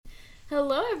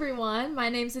Hello everyone, my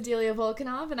name's Adelia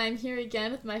Volkanov and I'm here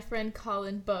again with my friend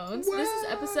Colin Bones. What? This is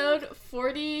episode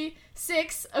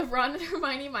 46 of Ron and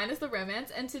Hermione minus the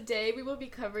romance, and today we will be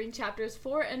covering chapters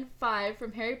 4 and 5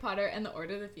 from Harry Potter and the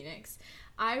Order of the Phoenix.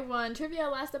 I won trivia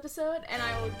last episode and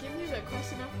I will give you the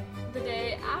question of the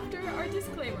day after our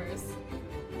disclaimers.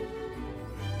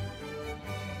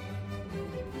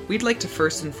 We'd like to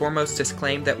first and foremost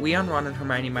disclaim that we on Ron and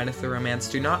Hermione minus the romance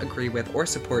do not agree with or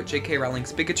support J.K.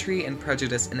 Rowling's bigotry and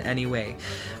prejudice in any way.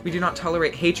 We do not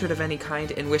tolerate hatred of any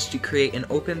kind and wish to create an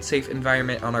open, safe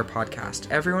environment on our podcast.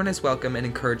 Everyone is welcome and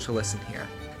encouraged to listen here.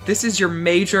 This is your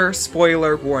major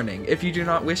spoiler warning. If you do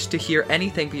not wish to hear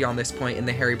anything beyond this point in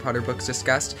the Harry Potter books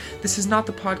discussed, this is not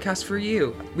the podcast for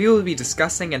you. We will be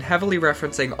discussing and heavily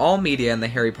referencing all media in the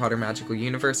Harry Potter magical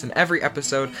universe in every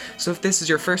episode, so if this is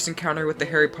your first encounter with the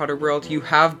Harry Potter world, you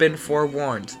have been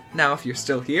forewarned. Now, if you're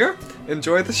still here,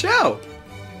 enjoy the show!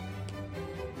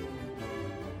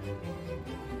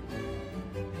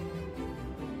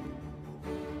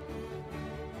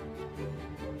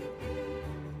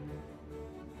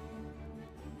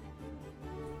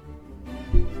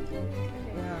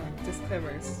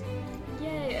 Disclaimers.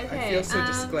 Yay, okay. I feel so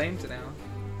disclaimed now.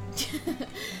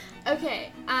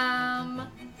 Okay,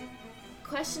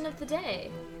 question of the day.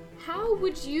 How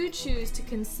would you choose to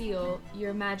conceal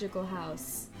your magical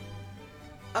house?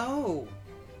 Oh.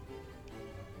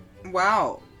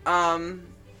 Wow.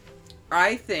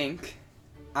 I think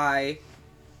I'd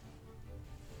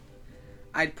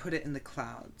put it in the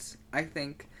clouds. I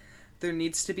think there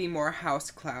needs to be more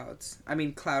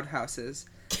cloud houses.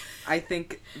 I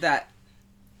think that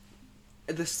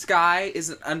the sky is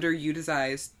an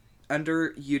underutilized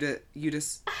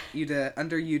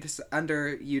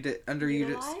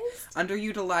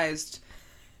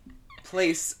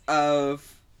place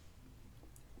of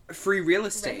free real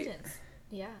estate. Residence.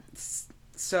 Yeah.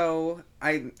 So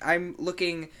I'm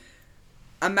looking.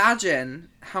 Imagine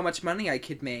how much money I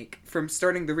could make from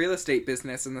starting the real estate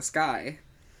business in the sky.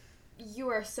 You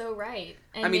are so right.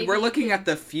 And I mean, we're looking at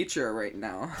the future right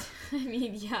now. I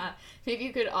mean, yeah. Maybe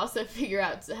you could also figure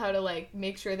out how to, like,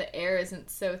 make sure the air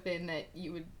isn't so thin that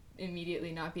you would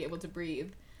immediately not be able to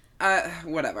breathe.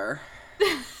 Whatever.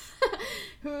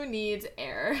 Who needs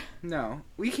air? No.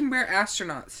 We can wear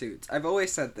astronaut suits. I've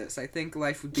always said this. I think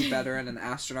life would be better in an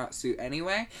astronaut suit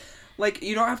anyway. Like,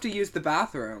 you don't have to use the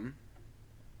bathroom.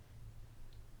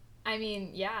 I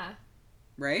mean, yeah.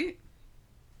 Right?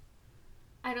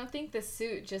 I don't think the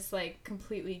suit just, like,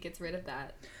 completely gets rid of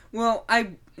that. Well,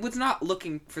 I was not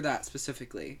looking for that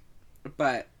specifically,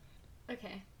 but...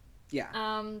 Okay. Yeah.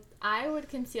 I would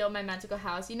conceal my magical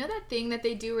house. You know that thing that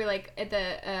they do where, like, at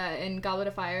the, in Goblet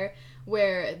of Fire,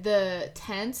 where the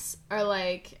tents are,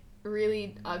 like,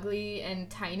 really ugly and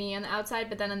tiny on the outside,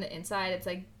 but then on the inside it's,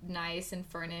 like, nice and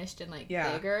furnished and, like,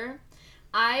 bigger?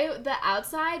 The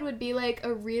outside would be, like,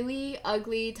 a really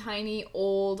ugly, tiny,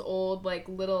 old, like,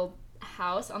 little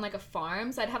house on, like, a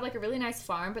farm. So I'd have, like, a really nice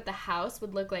farm, but the house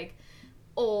would look, like,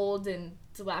 old and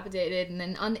dilapidated, and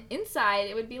then on the inside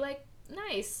it would be, like,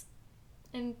 nice.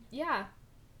 And yeah,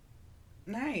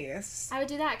 nice. I would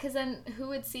do that, because then who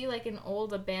would see, like, an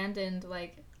old abandoned,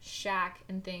 like, shack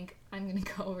and think, I'm gonna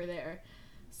go over there?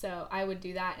 So I would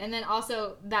do that. And then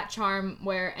also that charm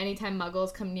where anytime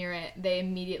muggles come near it, they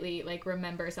immediately, like,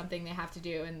 remember something they have to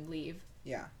do and leave.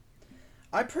 Yeah.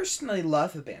 I personally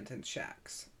love abandoned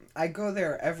shacks. I go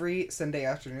there every Sunday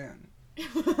afternoon.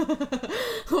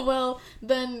 Well,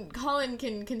 then Colin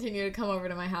can continue to come over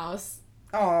to my house.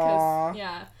 Aww.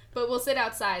 Yeah. But we'll sit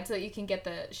outside so that you can get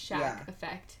the shack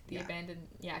effect. The abandoned...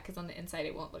 Yeah, because on the inside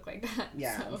it won't look like that.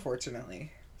 Yeah, so.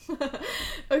 Unfortunately.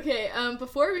 Okay,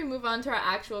 before we move on to our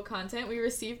actual content, we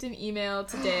received an email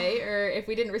today, or if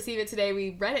we didn't receive it today,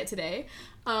 we read it today,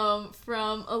 from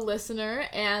a listener,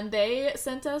 and they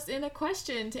sent us in a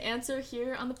question to answer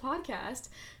here on the podcast.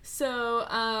 So,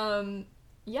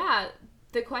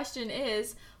 the question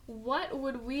is, what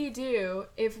would we do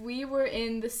if we were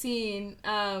in the scene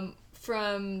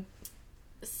from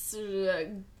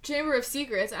Chamber of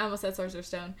Secrets, I almost said Sorcerer's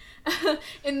Stone,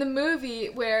 in the movie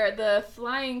where the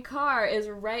flying car is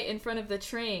right in front of the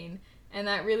train, and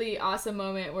that really awesome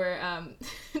moment where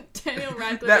Daniel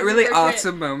Radcliffe... That really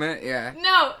awesome moment, yeah.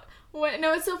 No,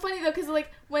 it's so funny though, because,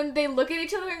 like, when they look at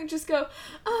each other and just go,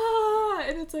 ah,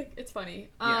 and it's, like, it's funny.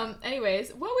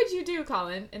 Anyways, what would you do,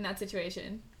 Colin, in that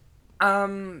situation?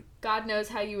 God knows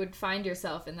how you would find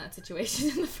yourself in that situation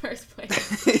in the first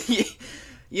place.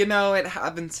 You know, it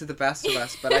happens to the best of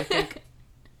us, but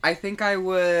I think I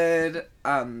would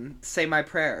say my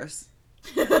prayers.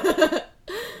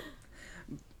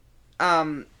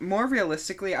 More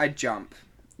realistically, I'd jump.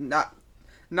 Not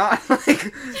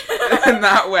like in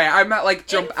that way. I meant, like,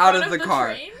 jump out of the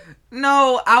car. Train?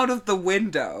 No, out of the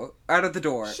window. Out of the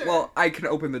door. Sure. Well, I can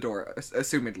open the door,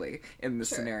 assumedly, in this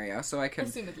scenario, so I can...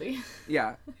 Assumedly.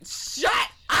 Yeah. Shut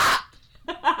up!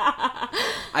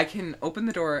 I can open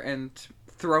the door and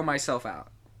throw myself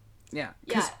out. Yeah.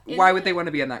 Because why would they want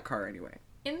to be in that car anyway?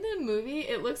 In the movie,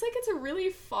 it looks like it's a really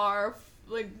far,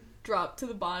 like, drop to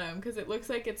the bottom, because it looks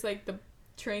like it's, like, the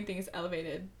train thing is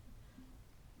elevated.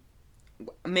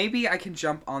 Maybe I can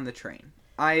jump on the train.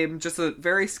 I'm just a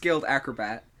very skilled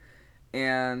acrobat,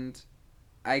 and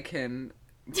I can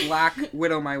Black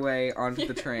Widow my way onto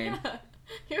the train. Yeah.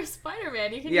 You're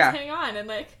Spider-Man. You can just hang on and,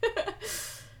 like...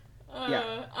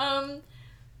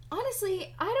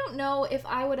 Honestly, I don't know if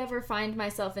I would ever find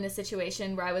myself in a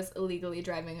situation where I was illegally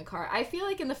driving a car. I feel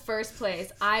like in the first place,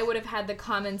 I would have had the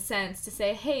common sense to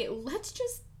say, hey, let's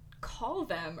just call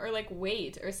them, or, like,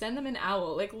 wait, or send them an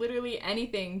owl. Like, literally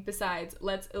anything besides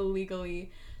let's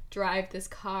illegally drive this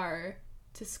car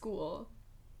to school.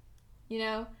 You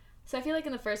know? So I feel like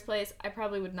in the first place, I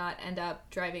probably would not end up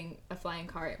driving a flying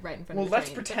car right in front of the train. Well, let's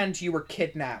pretend you were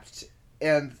kidnapped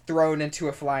and thrown into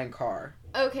a flying car.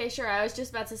 Okay, sure. I was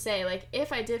just about to say, like,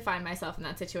 if I did find myself in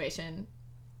that situation,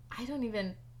 I don't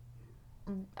even...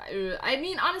 I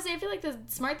mean, honestly, I feel like the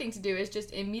smart thing to do is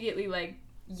just immediately, like,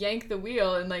 yank the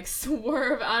wheel and, like,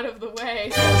 swerve out of the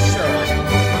way. Sure.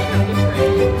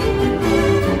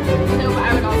 No, but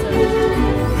I would also...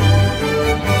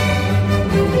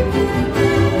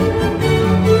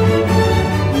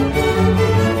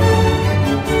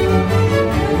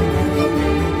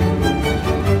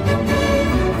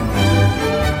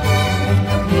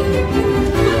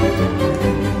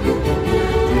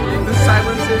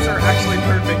 Silences are actually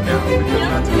perfect now because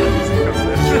that's what music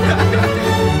comes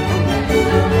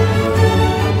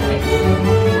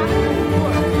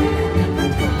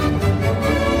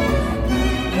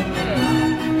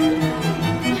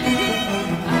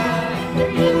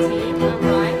Harry and team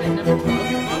arrive at number 12.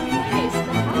 Place.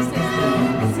 The house is the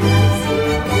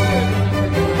CDC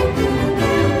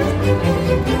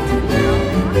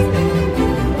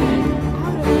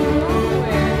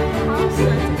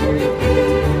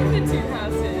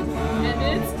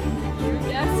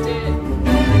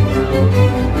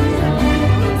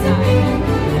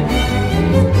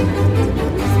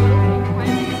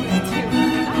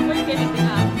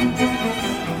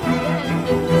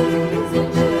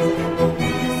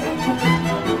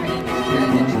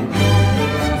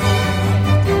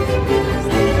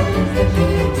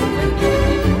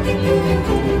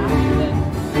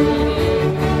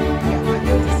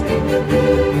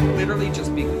literally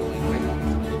just being annoying by that.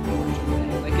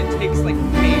 Like, it takes, like,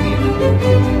 maybe a minute.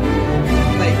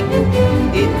 Like,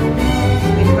 it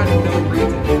had no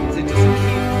reason to just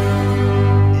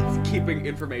it's keeping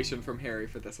information from Harry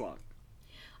for this long.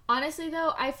 Honestly,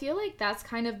 though, I feel like that's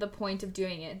kind of the point of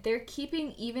doing it. They're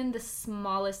keeping even the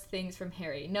smallest things from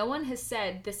Harry. No one has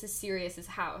said, this is Sirius's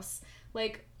house.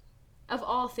 Like, of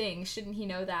all things, shouldn't he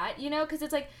know that? You know, because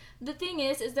it's like, the thing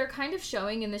is they're kind of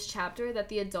showing in this chapter that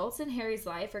the adults in Harry's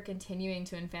life are continuing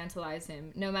to infantilize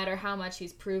him, no matter how much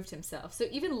he's proved himself. So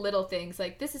even little things,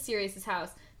 like, this is Sirius's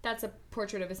house, that's a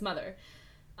portrait of his mother.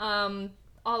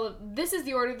 This is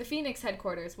the Order of the Phoenix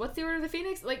headquarters. What's the Order of the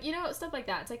Phoenix? Like, you know, stuff like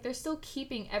that. It's like they're still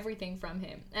keeping everything from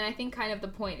him. And I think kind of the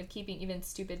point of keeping even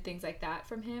stupid things like that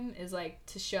from him is, like,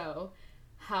 to show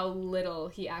how little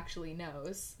he actually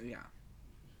knows. Yeah.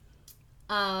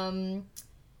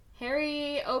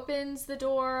 Harry opens the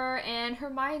door and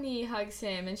Hermione hugs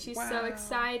him and she's so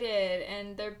excited,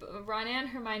 and Ron and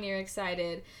Hermione are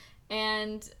excited.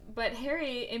 But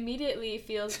Harry immediately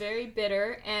feels very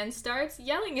bitter and starts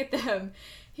yelling at them.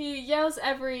 He yells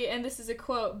every, and this is a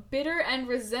quote, bitter and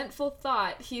resentful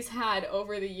thought he's had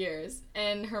over the years.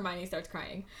 And Hermione starts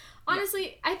crying.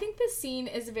 Honestly, I think this scene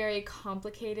is very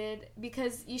complicated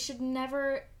because you should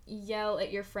never yell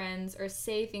at your friends or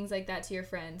say things like that to your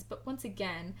friends. But once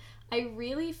again, I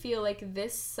really feel like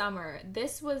this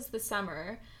was the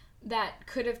summer that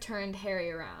could have turned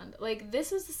Harry around. Like,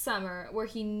 this was the summer where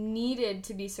he needed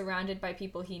to be surrounded by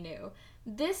people he knew.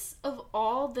 This, of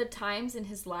all the times in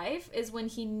his life, is when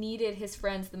he needed his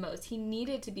friends the most. He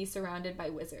needed to be surrounded by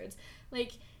wizards.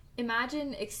 Like,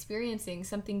 imagine experiencing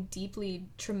something deeply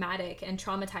traumatic and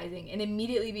traumatizing and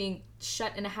immediately being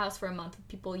shut in a house for a month with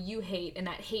people you hate and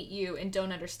that hate you and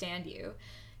don't understand you.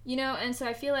 You know, and so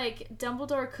I feel like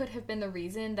Dumbledore could have been the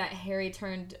reason that Harry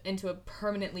turned into a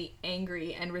permanently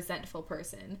angry and resentful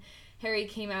person. Harry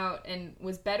came out and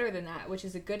was better than that, which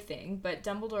is a good thing, but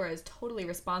Dumbledore is totally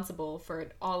responsible for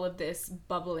all of this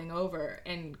bubbling over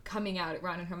and coming out at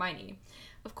Ron and Hermione.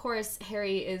 of course,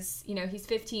 Harry is, you know, he's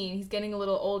 15, he's getting a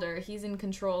little older, he's in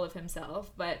control of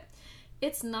himself, but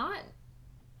it's not,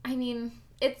 I mean,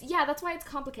 it's, yeah, that's why it's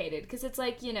complicated, because it's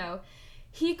like, you know,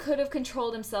 he could have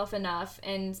controlled himself enough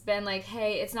and been like,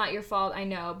 hey, it's not your fault, I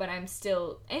know, but I'm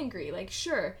still angry. Like,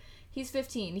 sure, he's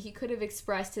 15. He could have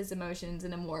expressed his emotions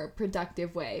in a more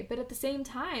productive way. But at the same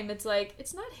time, it's like,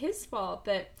 it's not his fault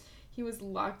that he was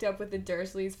locked up with the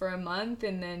Dursleys for a month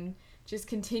and then just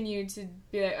continued to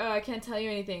be like, oh, I can't tell you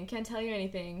anything, can't tell you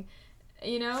anything.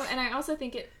 You know? And I also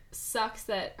think it sucks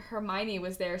that Hermione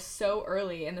was there so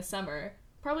early in the summer.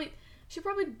 She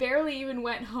probably barely even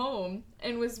went home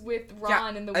and was with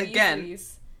Ron and the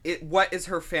Weasleys. What is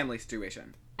her family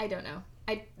situation? I don't know.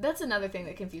 That's another thing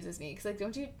that confuses me. Because, like,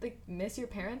 don't you, like, miss your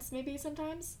parents maybe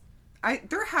sometimes?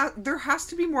 There has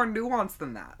to be more nuance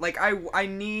than that. Like, I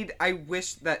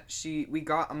wish that we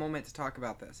got a moment to talk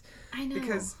about this. I know.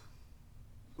 Because,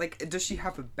 like, does she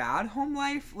have a bad home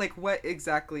life? Like, what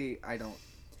exactly? I don't.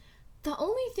 The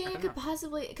only thing I could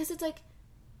possibly, because it's like,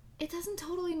 it doesn't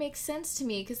totally make sense to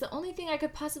me, because the only thing I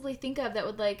could possibly think of that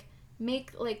would, like,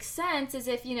 make, like, sense is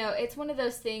if, you know, it's one of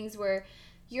those things where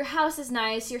your house is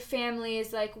nice, your family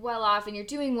is, like, well off, and you're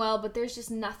doing well, but there's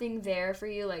just nothing there for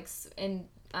you, like, and,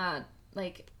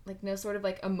 like no sort of,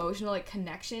 like, emotional, like,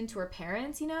 connection to her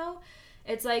parents, you know?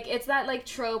 It's, like, it's that, like,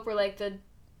 trope where, like,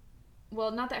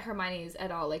 well, not that Hermione is at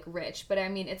all, like, rich, but, I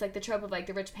mean, it's, like, the trope of, like,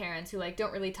 the rich parents who, like,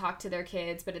 don't really talk to their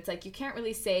kids, but it's, like, you can't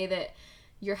really say that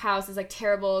your house is, like,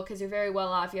 terrible because you're very well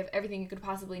off, you have everything you could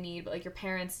possibly need, but, like, your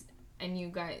parents and you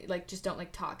guys, like, just don't,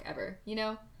 like, talk ever, you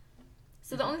know?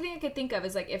 So the only thing I could think of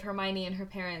is, like, if Hermione and her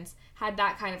parents had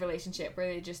that kind of relationship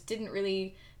where they just didn't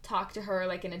really talk to her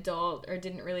like an adult or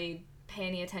didn't really pay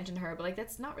any attention to her, but, like,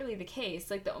 that's not really the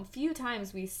case. Like, the few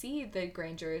times we see the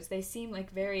Grangers, they seem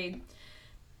like very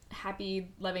happy,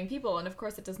 loving people, and of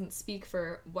course it doesn't speak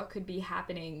for what could be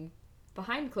happening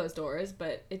behind closed doors,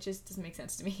 but it just doesn't make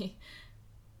sense to me.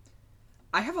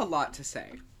 I have a lot to say.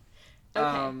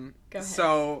 Okay, go ahead.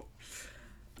 So,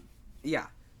 yeah.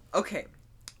 Okay.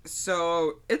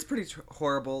 So, it's pretty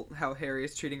horrible how Harry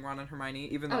is treating Ron and Hermione,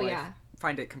 even though I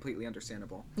find it completely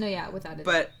understandable. No, yeah, without it.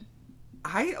 But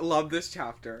I love this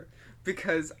chapter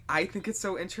because I think it's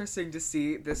so interesting to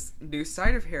see this new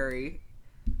side of Harry.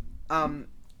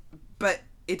 But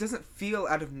it doesn't feel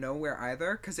out of nowhere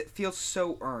either, because it feels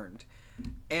so earned.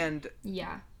 And,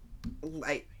 yeah,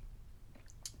 like,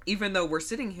 even though we're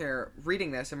sitting here reading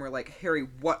this and we're like, Harry,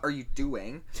 what are you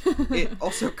doing? It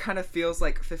also kind of feels,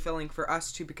 like, fulfilling for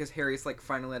us, too, because Harry's, like,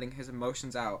 finally letting his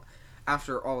emotions out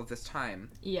after all of this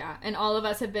time. Yeah, and all of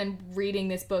us have been reading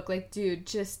this book like, dude,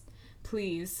 just,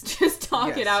 please, just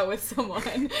talk it out with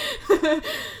someone.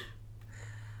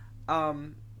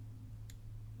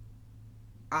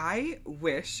 I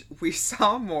wish we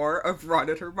saw more of Ron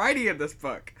and Hermione in this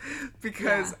book,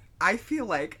 because I feel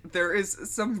like there is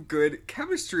some good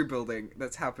chemistry building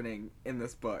that's happening in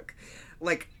this book.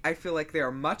 Like, I feel like they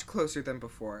are much closer than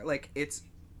before. Like, it's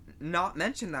not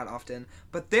mentioned that often,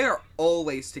 but they're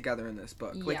always together in this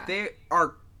book. Yeah. Like, they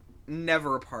are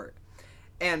never apart.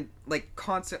 And, like,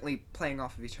 constantly playing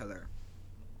off of each other.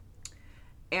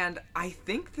 And I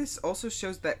think this also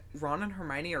shows that Ron and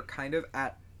Hermione are kind of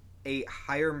at a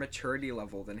higher maturity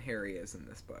level than Harry is in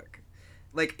this book.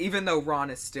 Like, even though Ron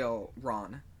is still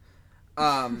Ron,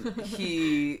 I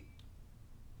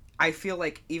feel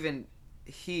like even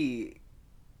he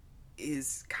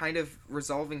is kind of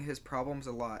resolving his problems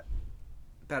a lot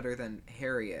better than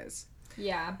Harry is.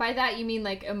 Yeah, by that you mean,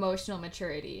 like, emotional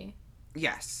maturity.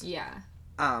 Yes. Yeah.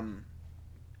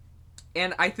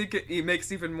 And I think it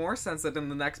makes even more sense that in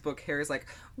the next book, Harry's like,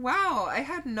 wow, I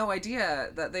had no idea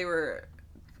that they were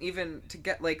even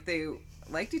they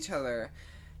liked each other.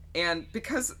 And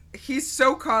because he's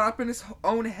so caught up in his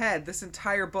own head this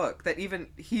entire book that even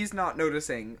he's not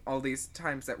noticing all these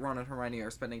times that Ron and Hermione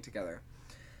are spending together.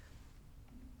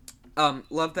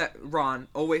 Love that Ron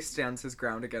always stands his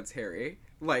ground against Harry.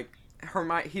 Like,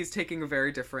 he's taking a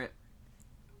very different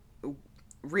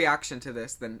reaction to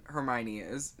this than Hermione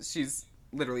is. She's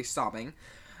literally sobbing.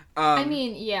 I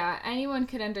mean, yeah, anyone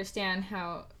could understand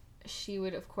how she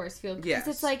would, of course, feel. Because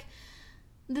it's like,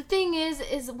 the thing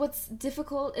is what's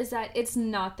difficult is that it's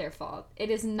not their fault. It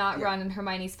is not Ron and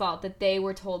Hermione's fault that they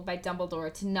were told by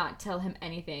Dumbledore to not tell him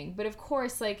anything. But of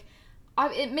course, like,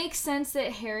 it makes sense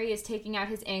that Harry is taking out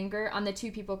his anger on the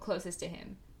two people closest to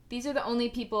him. These are the only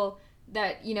people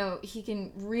that, you know, he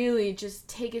can really just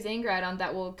take his anger out on,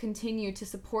 that will continue to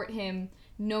support him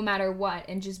no matter what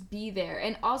and just be there.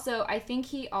 And also, I think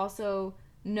he also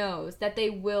knows that they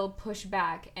will push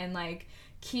back and, like,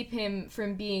 keep him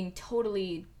from being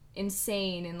totally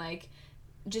insane and, like,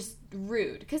 just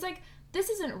rude. Because, like, this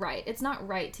isn't right. It's not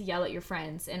right to yell at your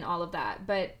friends and all of that,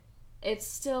 but it's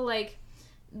still, like,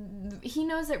 he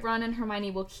knows that Ron and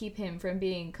Hermione will keep him from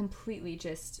being completely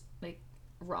just, like,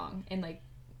 wrong. And, like,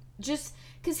 just,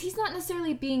 because he's not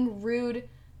necessarily being rude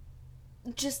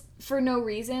just for no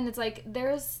reason. It's like,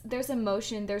 there's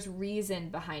emotion, there's reason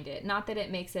behind it. Not that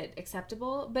it makes it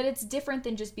acceptable, but it's different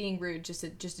than just being rude just to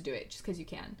do it, just because you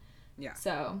can. Yeah.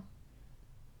 So...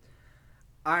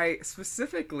 I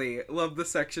specifically love the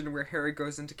section where Harry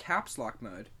goes into caps lock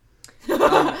mode.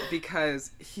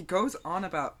 Because he goes on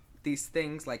about these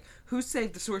things like, who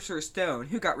saved the Sorcerer's Stone?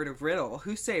 Who got rid of Riddle?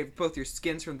 Who saved both your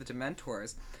skins from the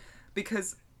Dementors?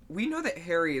 Because we know that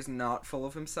Harry is not full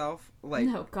of himself. Like,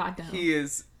 no, God, no. He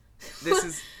is... This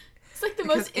is... It's like the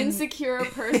most insecure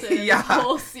person in the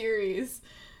whole series.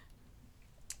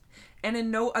 And in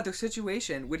no other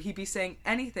situation would he be saying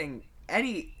anything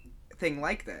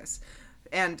like this.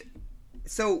 And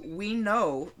so we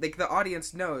know, like, the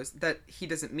audience knows that he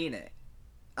doesn't mean it.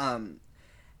 And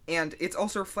it's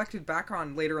also reflected back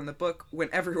on later in the book when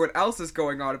everyone else is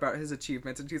going on about his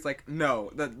achievements, and he's like,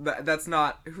 no, that's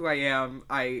not who I am.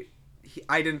 I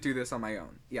didn't do this on my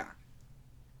own. Yeah.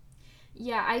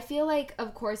 Yeah, I feel like,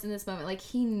 of course, in this moment, like,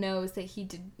 he knows that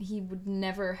he would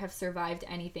never have survived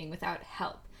anything without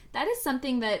help. That is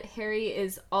something that Harry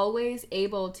is always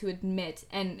able to admit,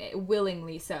 and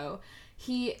willingly so.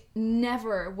 He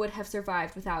never would have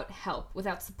survived without help,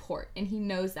 without support, and he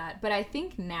knows that. But I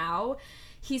think now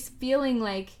he's feeling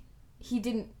like he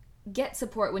didn't get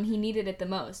support when he needed it the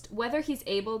most. Whether he's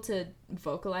able to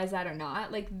vocalize that or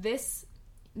not, like, this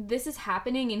is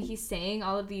happening, and he's saying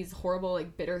all of these horrible,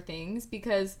 like, bitter things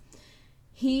because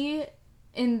he,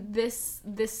 in this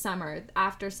summer,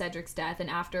 after Cedric's death and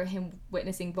after him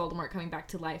witnessing Voldemort coming back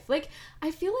to life, like, I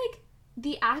feel like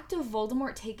the act of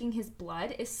Voldemort taking his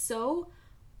blood is so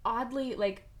oddly,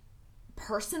 like,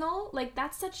 personal. Like,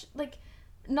 that's such, like,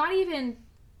 not even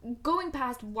going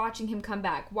past watching him come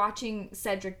back, watching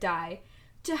Cedric die,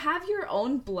 to have your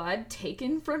own blood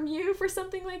taken from you for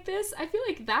something like this, I feel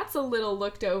like that's a little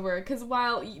looked over, because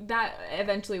while that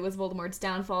eventually was Voldemort's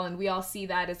downfall and we all see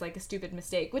that as, like, a stupid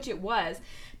mistake, which it was,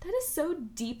 that is so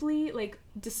deeply, like,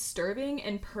 disturbing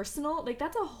and personal. Like,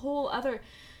 that's a whole other...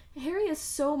 Harry has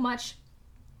so much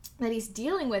that he's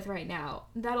dealing with right now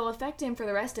that'll affect him for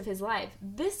the rest of his life.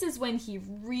 This is when he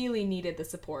really needed the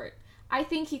support. I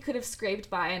think he could have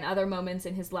scraped by in other moments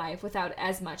in his life without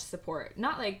as much support.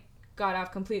 Not, like, got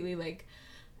off completely, like,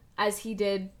 as he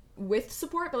did with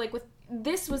support, but, like, with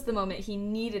this was the moment he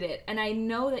needed it. And I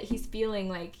know that he's feeling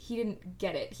like he didn't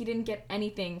get it. He didn't get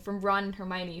anything from Ron and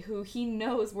Hermione, who he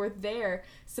knows were there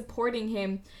supporting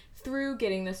him through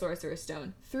getting the Sorcerer's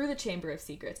Stone, through the Chamber of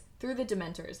Secrets, through the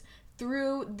Dementors,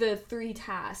 through the 3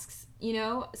 tasks, you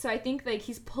know? So I think, like,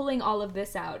 he's pulling all of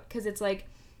this out because it's like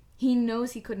he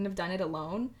knows he couldn't have done it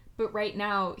alone, but right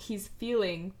now he's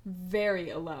feeling very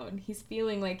alone. He's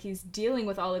feeling like he's dealing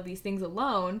with all of these things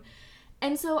alone.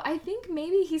 And so I think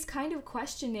maybe he's kind of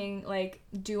questioning, like,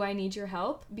 do I need your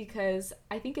help? Because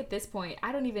I think at this point,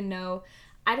 I don't know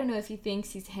if he thinks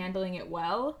he's handling it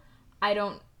well. I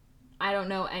don't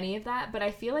know any of that, but I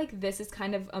feel like this is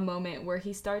kind of a moment where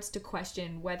he starts to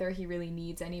question whether he really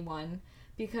needs anyone,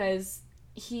 because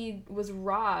he was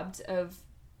robbed of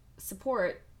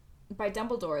support by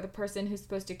Dumbledore, the person who's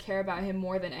supposed to care about him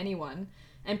more than anyone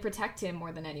and protect him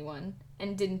more than anyone,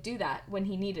 and didn't do that when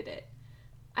he needed it.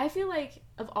 I feel like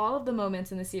of all of the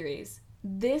moments in the series,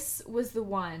 this was the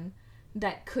one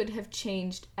that could have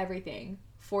changed everything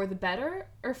for the better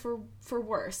or for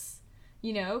worse.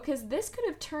 You know, because this could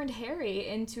have turned Harry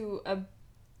into an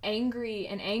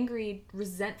angry,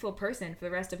 resentful person for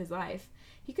the rest of his life.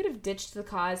 He could have ditched the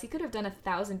cause. He could have done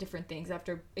 1,000 different things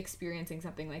after experiencing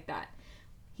something like that.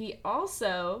 He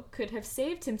also could have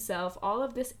saved himself all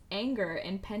of this anger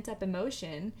and pent-up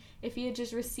emotion if he had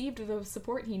just received the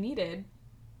support he needed,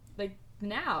 like,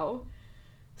 now.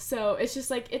 So it's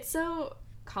just, like, it's so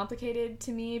complicated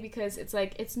to me, because it's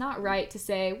like, it's not right to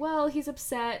say, well, he's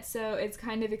upset, so it's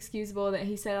kind of excusable that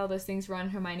he said all those things to Ron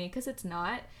and Hermione, because it's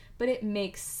not, but it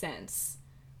makes sense.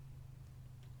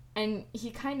 And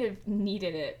he kind of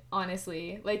needed it,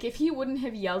 honestly. Like, if he wouldn't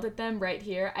have yelled at them right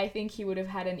here, I think he would have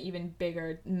had an even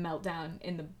bigger meltdown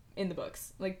in the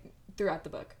books, like, throughout the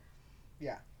book.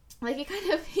 Yeah. Like,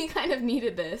 he kind of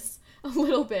needed this a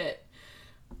little bit.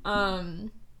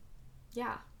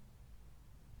 Yeah.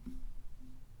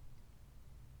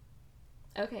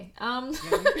 Okay.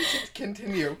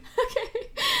 Continue. Okay.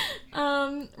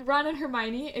 Ron and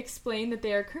Hermione explain that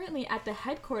they are currently at the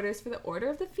headquarters for the Order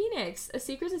of the Phoenix, a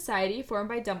secret society formed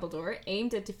by Dumbledore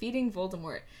aimed at defeating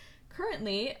Voldemort.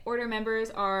 currently, Order members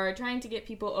are trying to get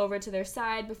people over to their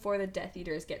side before the Death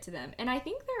Eaters get to them. And I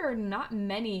think there are not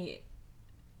many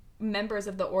members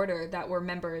of the Order that were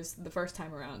members the first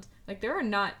time around. Like, there are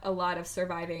not a lot of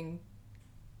surviving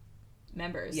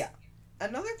members. Yeah.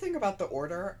 Another thing about the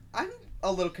Order, I'm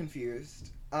a little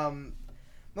confused.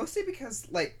 Mostly because,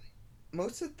 like,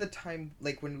 most of the time,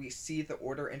 like, when we see the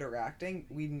Order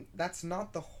interacting, that's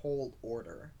not the whole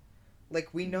Order. Like,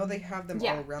 we know they have them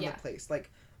all around the place. Like,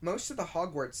 most of the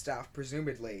Hogwarts staff,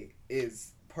 presumably,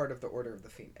 is part of the Order of the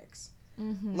Phoenix.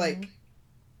 Mm-hmm. Like,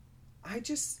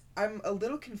 I'm a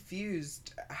little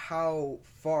confused how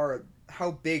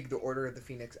big the Order of the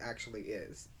Phoenix actually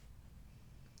is.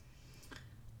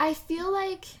 I feel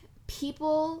like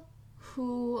people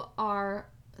who are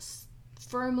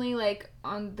firmly, like,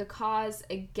 on the cause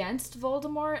against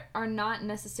Voldemort are not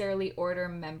necessarily Order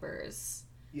members.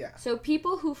 Yeah. So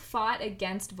people who fought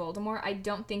against Voldemort, I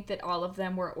don't think that all of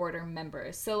them were Order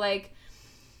members. So, like,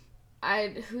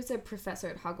 who's a professor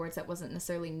at Hogwarts that wasn't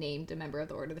necessarily named a member of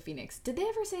the Order of the Phoenix? Did they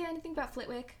ever say anything about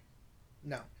Flitwick?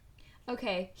 No.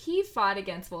 Okay, he fought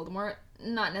against Voldemort,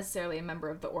 not necessarily a member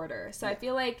of the Order. So yeah. I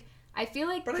feel like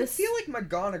But I feel like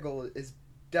McGonagall is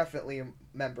definitely a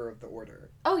member of the Order.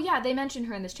 Oh yeah, they mentioned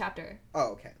her in this chapter.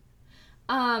 Oh, okay.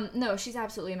 No, she's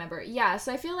absolutely a member. Yeah,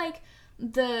 so I feel like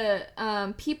the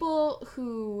people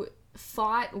who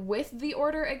fought with the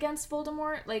Order against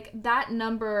Voldemort, like, that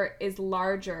number is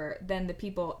larger than the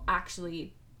people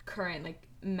actually current, like,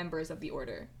 members of the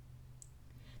Order.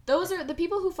 Those are the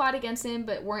people who fought against him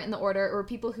but weren't in the Order, or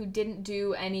people who didn't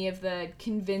do any of the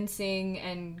convincing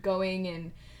and going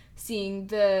and seeing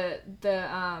the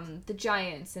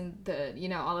giants and the, you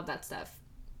know, all of that stuff.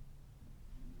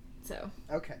 So.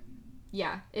 Okay.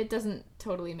 Yeah, it doesn't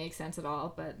totally make sense at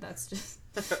all, but that's just...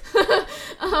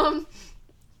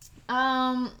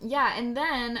 yeah, and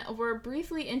then we're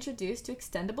briefly introduced to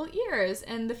extendable ears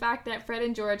and the fact that Fred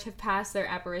and George have passed their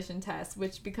apparition test,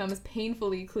 which becomes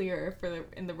painfully clear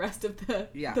in the rest of the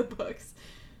books.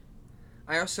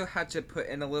 I also had to put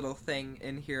in a little thing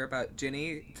in here about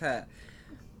Ginny to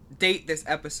date this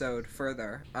episode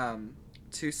further,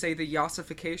 to say the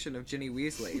yossification of Ginny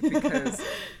Weasley, because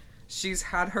she's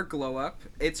had her glow up.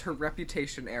 It's her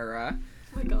Reputation era.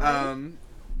 Oh my god.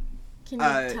 Can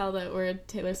you tell that we're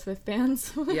Taylor Swift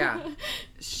fans? Yeah.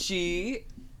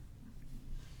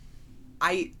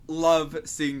 I love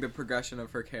seeing the progression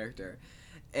of her character.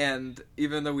 And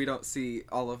even though we don't see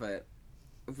all of it,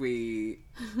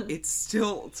 it's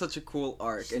still such a cool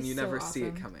arc. She's and you never see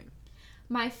it coming.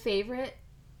 My favorite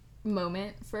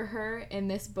moment for her in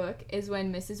this book is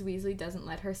when Mrs. Weasley doesn't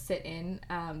let her sit in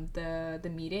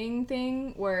the meeting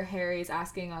thing where Harry's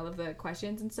asking all of the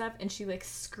questions and stuff, and she, like,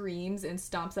 screams and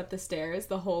stomps up the stairs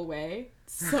the whole way.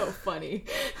 It's so funny.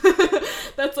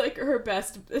 That's like her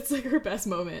best. It's like her best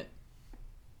moment.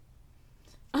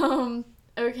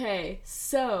 Okay,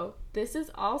 so this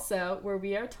is also where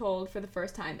we are told for the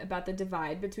first time about the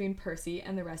divide between Percy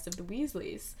and the rest of the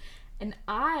Weasleys. And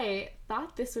I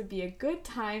thought this would be a good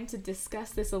time to discuss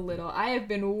this a little. I have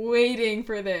been waiting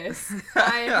for this.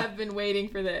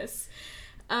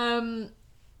 I'm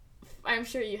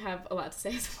sure you have a lot to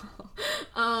say as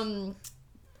well.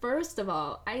 First of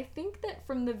all, I think that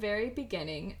from the very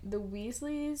beginning, the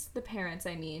Weasleys, the parents,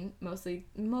 I mean, mostly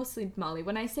Molly.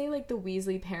 When I say, like, the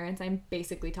Weasley parents, I'm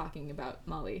basically talking about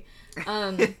Molly.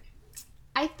 I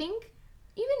think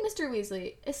even Mr.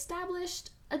 Weasley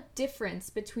established a difference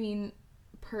between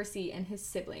Percy and his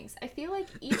siblings. I feel like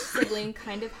each sibling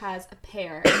kind of has a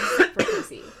pair, except for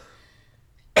Percy.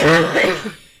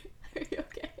 Are you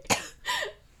okay?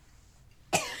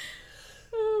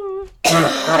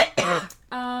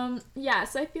 Yeah,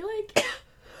 so I feel like...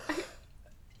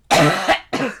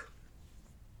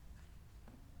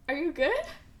 Are you good?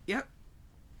 Yep.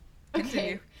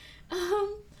 Okay.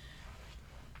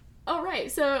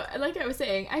 Alright, so like I was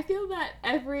saying, I feel that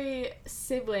every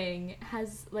sibling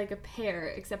has, like, a pair,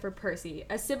 except for Percy.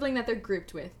 A sibling that they're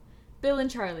grouped with. Bill and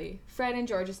Charlie, Fred and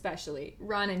George especially,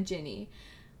 Ron and Ginny.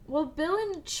 Well, Bill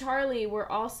and Charlie were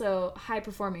also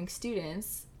high-performing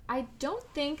students. I don't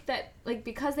think that, like,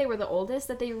 because they were the oldest,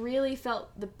 that they really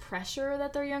felt the pressure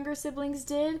that their younger siblings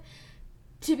did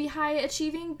to be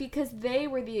high-achieving, because they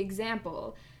were the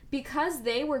example. Because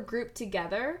they were grouped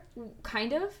together,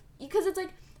 kind of, because it's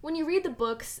like, when you read the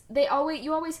books, you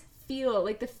always feel,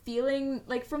 like, the feeling,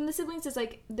 like, from the siblings is,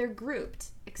 like, they're grouped,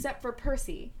 except for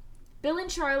Percy. Bill and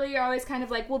Charlie are always kind of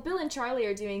like, well, Bill and Charlie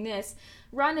are doing this.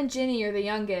 Ron and Ginny are the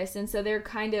youngest, and so they're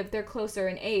closer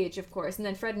in age, of course. And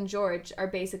then Fred and George are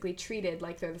basically treated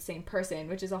like they're the same person,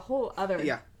 which is a whole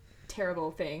other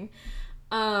terrible thing.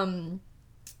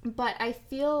 But I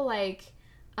feel like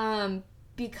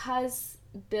because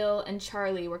Bill and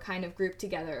Charlie were kind of grouped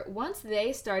together, once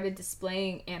they started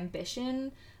displaying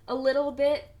ambition a little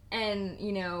bit and,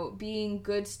 you know, being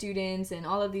good students and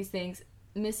all of these things,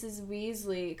 Mrs.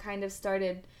 Weasley kind of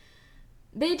started,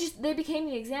 they became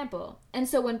the example. And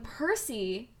so when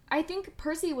I think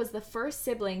Percy was the first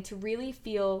sibling to really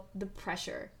feel the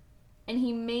pressure. And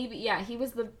he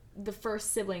was the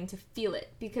first sibling to feel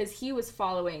it because he was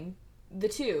following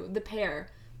the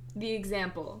pair, the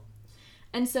example.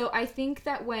 And so I think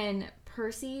that when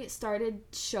Percy started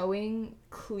showing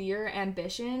clear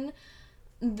ambition,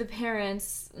 the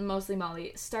parents, mostly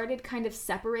Molly, started kind of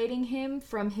separating him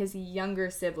from his younger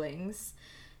siblings.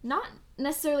 Not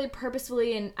necessarily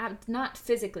purposefully and not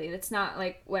physically, that's not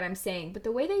like what I'm saying, but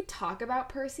the way they talk about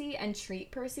Percy and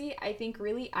treat Percy, I think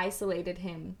really isolated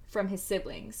him from his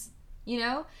siblings. You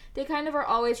know? They kind of are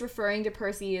always referring to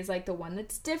Percy as like the one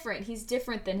that's different. He's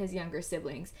different than his younger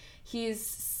siblings.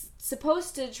 He's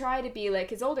supposed to try to be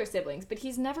like his older siblings, but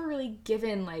he's never really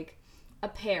given like a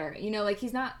pair. You know, like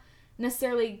he's not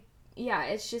necessarily,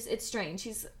 it's strange.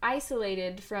 He's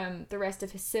isolated from the rest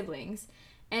of his siblings.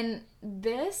 And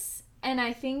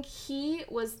I think he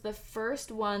was the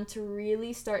first one to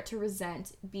really start to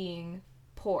resent being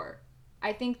poor.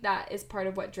 I think that is part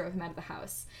of what drove him out of the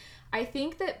house. I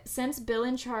think that since Bill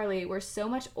and Charlie were so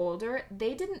much older,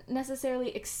 they didn't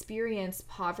necessarily experience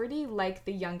poverty like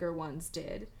the younger ones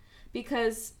did.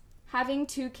 Because having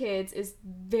 2 kids is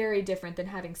very different than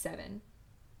having 7.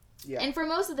 Yeah. And for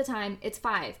most of the time, it's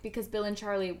 5. Because Bill and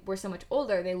Charlie were so much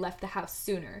older, they left the house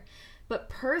sooner. But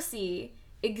Percy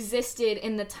existed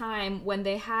in the time when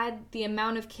they had the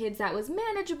amount of kids that was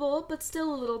manageable, but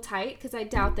still a little tight, because I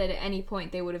doubt that at any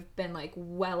point they would have been, like,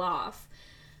 well off.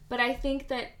 But I think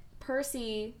that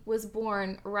Percy was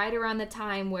born right around the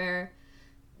time where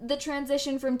the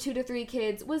transition from 2 to 3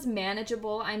 kids was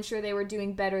manageable. I'm sure they were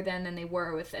doing better then than they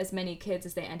were with as many kids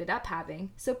as they ended up having.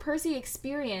 So Percy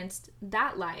experienced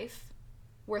that life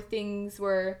where things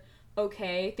were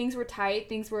okay, things were tight,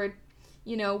 things were,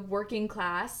 you know, working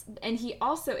class. And he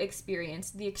also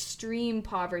experienced the extreme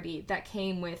poverty that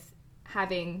came with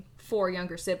having 4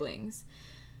 younger siblings.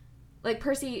 Like,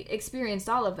 Percy experienced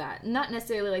all of that. Not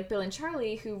necessarily like Bill and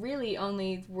Charlie, who really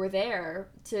only were there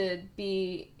to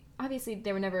be... Obviously,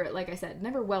 they were never, like I said,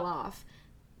 never well off.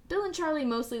 Bill and Charlie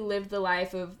mostly lived the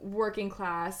life of working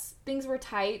class. Things were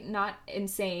tight, not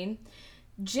insane.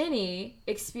 Ginny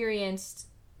experienced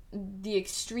the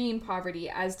extreme poverty,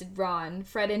 as did Ron.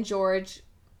 Fred and George,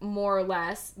 more or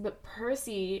less. But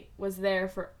Percy was there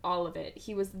for all of it.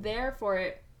 He was there for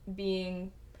it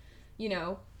being, you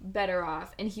know, better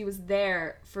off. And he was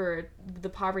there for the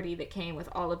poverty that came with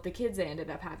all of the kids they ended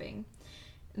up having.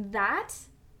 That...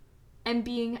 and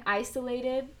being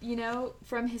isolated, you know,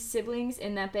 from his siblings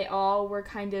in that they all were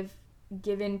kind of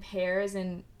given pairs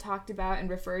and talked about and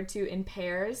referred to in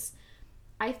pairs.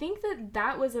 I think that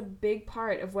that was a big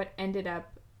part of what ended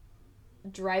up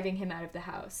driving him out of the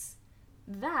house.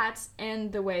 That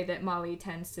and the way that Molly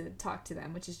tends to talk to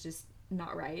them, which is just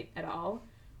not right at all.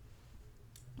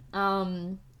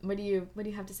 What do you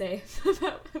have to say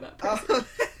about Percy?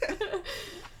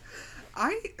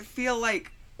 I feel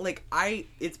like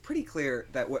it's pretty clear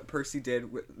that what Percy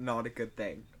did was not a good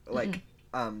thing. Like,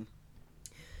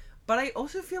 but I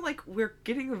also feel like we're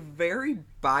getting a very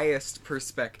biased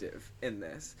perspective in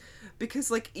this. Because,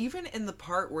 like, even in the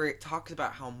part where it talks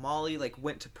about how Molly, like,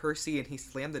 went to Percy and he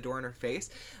slammed the door in her face,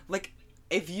 like,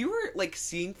 if you were, like,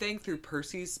 seeing things through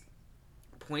Percy's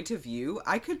point of view,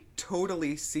 I could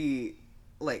totally see,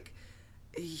 like,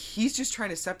 he's just trying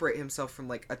to separate himself from,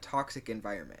 like, a toxic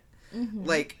environment. Mm-hmm.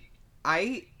 Like,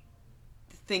 I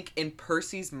think in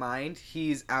Percy's mind,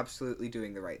 he's absolutely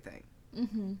doing the right thing.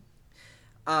 Mm-hmm.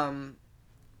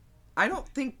 I don't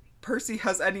think Percy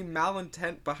has any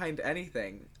malintent behind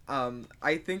anything.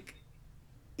 I think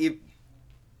he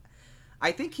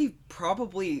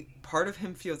probably, part of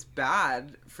him feels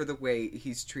bad for the way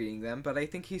he's treating them, but I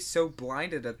think he's so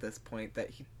blinded at this point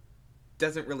that he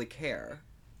doesn't really care.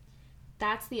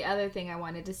 That's the other thing I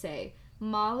wanted to say.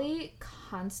 Molly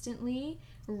constantly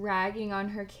ragging on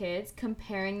her kids,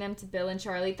 comparing them to Bill and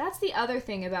Charlie. That's the other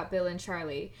thing about Bill and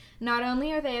Charlie. Not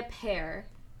only are they a pair,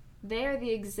 they are the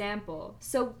example.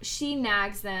 So she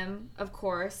nags them, of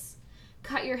course.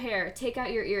 Cut your hair, take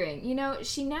out your earring. You know,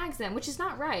 she nags them, which is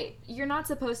not right. You're not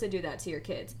supposed to do that to your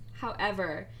kids.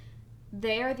 However,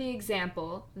 they are the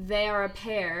example. They are a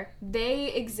pair.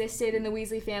 They existed in the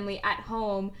Weasley family at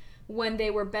home when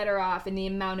they were better off and the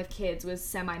amount of kids was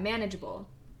semi-manageable.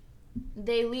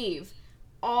 They leave.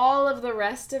 All of the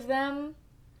rest of them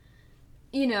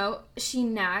you know, she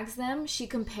nags them, she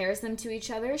compares them to each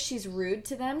other, she's rude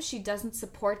to them, she doesn't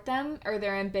support them or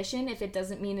their ambition if it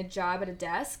doesn't mean a job at a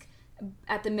desk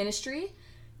at the ministry,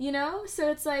 you know? So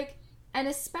it's like, and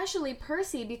especially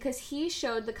Percy, because he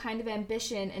showed the kind of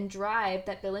ambition and drive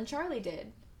that Bill and Charlie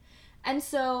did. And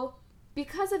so,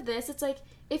 because of this, it's like,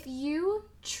 if you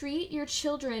treat your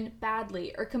children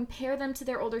badly or compare them to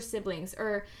their older siblings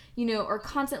or, you know, or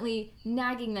constantly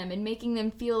nagging them and making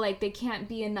them feel like they can't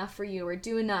be enough for you or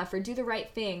do enough or do the right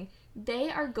thing, they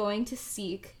are going to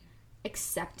seek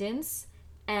acceptance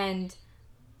and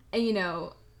you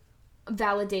know,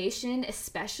 validation,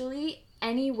 especially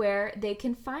anywhere they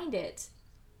can find it.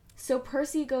 So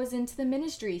Percy goes into the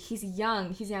ministry. He's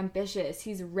young, he's ambitious,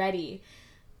 he's ready.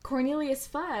 Cornelius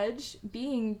Fudge,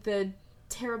 being the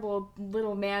terrible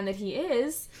little man that he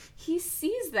is, he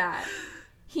sees that.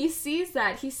 He sees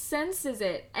that. He senses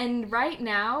it. And right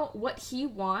now, what he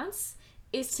wants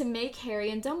is to make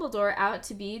Harry and Dumbledore out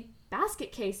to be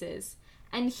basket cases.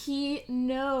 And he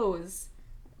knows,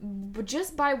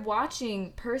 just by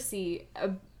watching Percy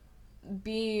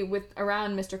be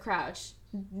around Mr. Crouch,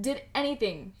 did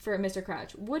anything for Mr.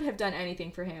 Crouch, would have done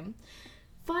anything for him.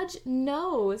 Fudge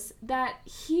knows that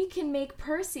he can make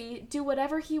Percy do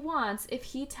whatever he wants if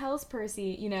he tells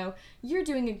Percy, you know, you're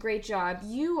doing a great job.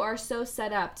 You are so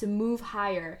set up to move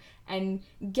higher and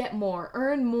get more,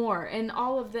 earn more, and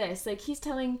all of this. Like, he's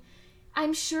telling,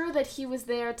 I'm sure that he was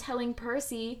there telling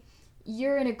Percy,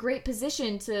 you're in a great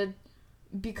position to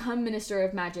become Minister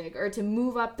of Magic or to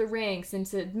move up the ranks and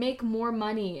to make more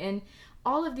money and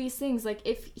all of these things. Like,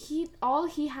 all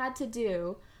he had to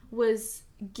do was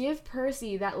give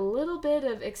Percy that little bit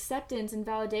of acceptance and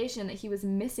validation that he was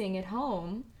missing at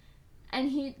home,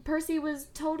 and Percy was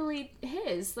totally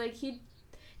his. Like, he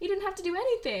didn't have to do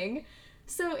anything.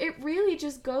 So it really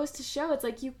just goes to show, it's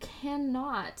like, you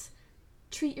cannot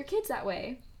treat your kids that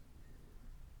way.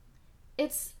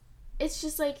 It's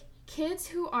just like, kids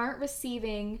who aren't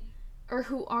receiving or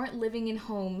who aren't living in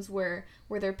homes where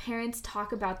their parents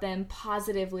talk about them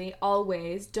positively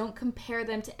always, don't compare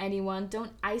them to anyone,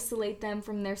 don't isolate them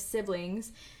from their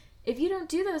siblings. If you don't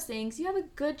do those things, you have a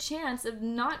good chance of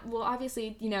not, well,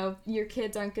 obviously, you know, your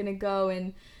kids aren't going to go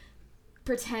and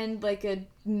pretend like a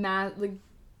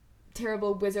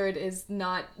terrible wizard is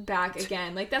not back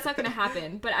again. Like, that's not going to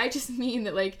happen. But I just mean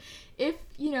that, like, if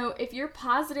you're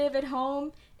positive at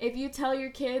home, if you tell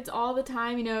your kids all the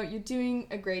time, you know, you're doing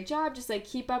a great job, just, like,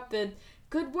 keep up the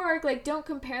good work, like, don't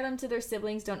compare them to their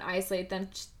siblings, don't isolate them,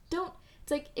 just don't,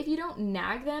 it's like, if you don't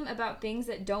nag them about things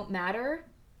that don't matter,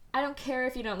 I don't care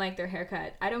if you don't like their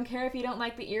haircut, I don't care if you don't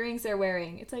like the earrings they're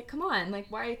wearing, it's like, come on, like,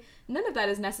 why, none of that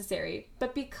is necessary.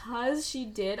 But because she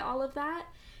did all of that,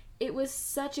 it was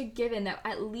such a given that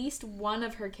at least one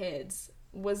of her kids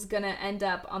was gonna end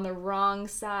up on the wrong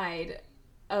side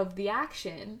of the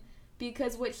action,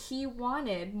 because what he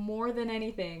wanted more than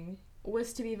anything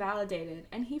was to be validated,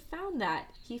 and he found that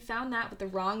with the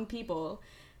wrong people.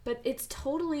 But it's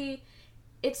totally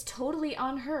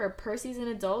on her. Percy's an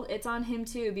adult, it's on him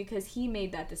too, because he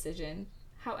made that decision.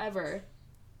 However,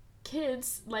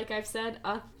 kids, like I've said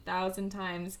 1,000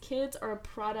 times, kids are a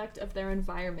product of their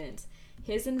environment.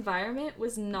 His environment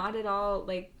was not at all,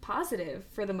 like, positive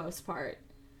for the most part.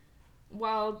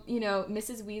 While, you know,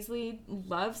 Mrs. Weasley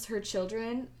loves her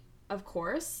children, of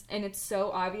course, and it's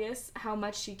so obvious how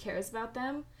much she cares about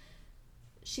them,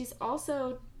 she's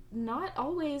also not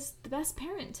always the best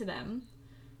parent to them.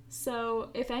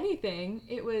 So, if anything,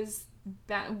 it was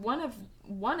one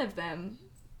of them,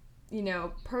 you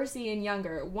know, Percy and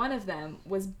younger, one of them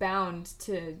was bound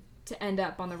to end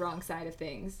up on the wrong side of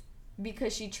things,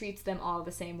 because she treats them all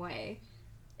the same way.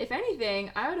 If anything,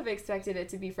 I would have expected it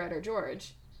to be Fred or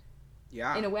George.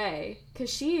 Yeah. In a way, because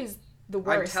she's the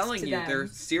worst. I'm telling you, them. They're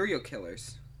serial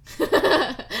killers.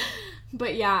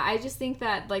 But yeah, I just think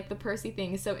that, like, the Percy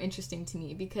thing is so interesting to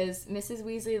me, because Mrs.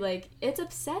 Weasley, like, it's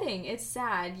upsetting, it's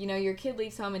sad, you know, your kid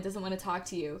leaves home and doesn't want to talk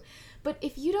to you. But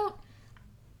if your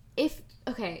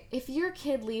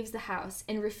kid leaves the house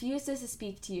and refuses to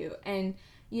speak to you and,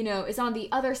 you know, is on the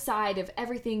other side of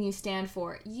everything you stand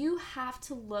for, you have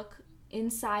to look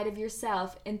inside of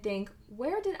yourself and think,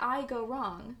 where did I go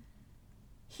wrong?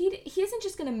 He isn't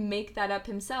just going to make that up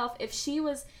himself. If she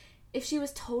was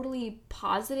totally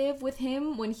positive with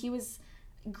him when he was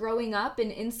growing up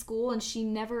and in school, and she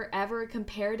never ever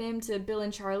compared him to Bill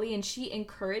and Charlie, and she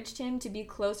encouraged him to be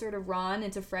closer to Ron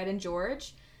and to Fred and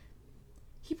George,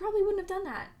 he probably wouldn't have done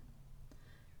that.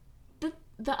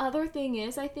 The other thing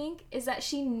is, I think, is that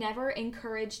she never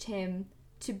encouraged him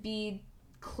to be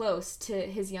close to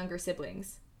his younger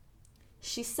siblings.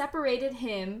 She separated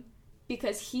him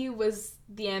because he was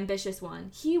the ambitious one.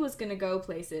 He was going to go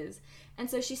places. And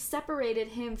so she separated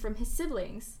him from his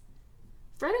siblings.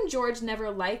 Fred and George never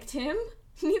liked him.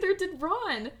 Neither did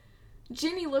Ron.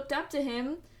 Ginny looked up to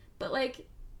him, but like,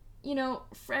 you know,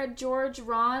 Fred, George,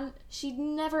 Ron, she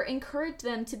never encouraged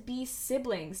them to be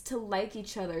siblings, to like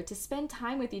each other, to spend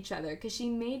time with each other, because she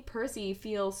made Percy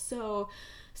feel so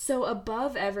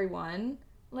above everyone.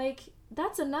 Like,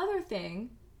 that's another thing.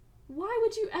 Why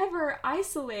would you ever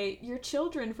isolate your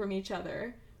children from each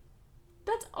other?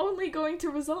 That's only going to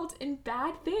result in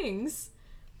bad things.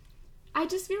 I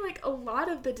just feel like a lot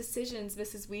of the decisions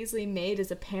Mrs. Weasley made as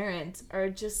a parent are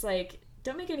just like,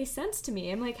 don't make any sense to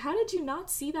me. I'm like, how did you not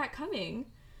see that coming?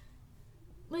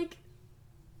 Like,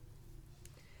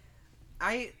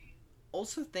 I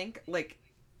also think, like,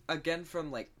 again, from,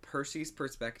 like, Percy's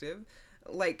perspective,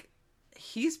 like,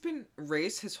 he's been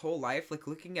raised his whole life, like,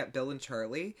 looking at Bill and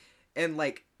Charlie, and,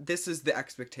 like, this is the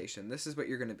expectation. This is what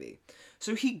you're gonna be.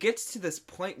 So he gets to this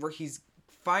point where he's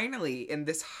finally in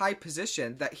this high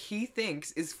position that he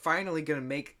thinks is finally gonna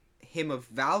make him of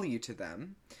value to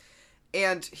them.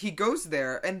 And he goes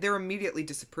there, and they're immediately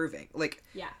disapproving. Like,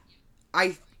 yeah.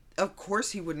 Of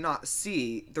course he would not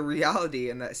see the reality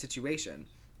in that situation.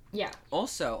 Yeah.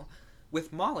 Also,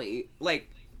 with Molly, like,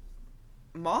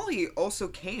 Molly also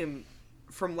came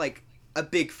from, like, a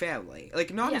big family.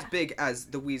 Like, not as big as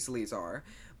the Weasleys are,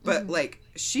 but, like,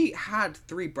 she had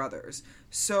 3 brothers.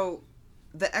 So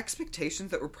the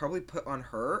expectations that were probably put on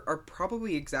her are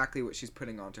probably exactly what she's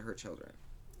putting onto her children.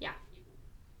 Yeah.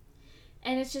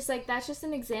 And it's just, like, that's just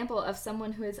an example of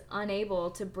someone who is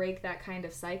unable to break that kind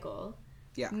of cycle.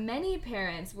 Yeah. Many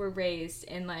parents were raised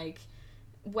in, like,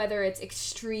 whether it's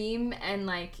extreme and,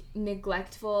 like,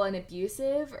 neglectful and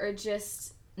abusive or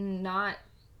just not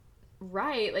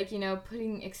right, like, you know,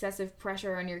 putting excessive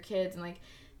pressure on your kids. And, like,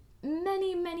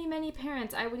 many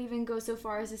parents, I would even go so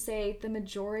far as to say the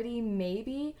majority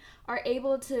maybe, are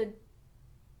able to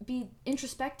be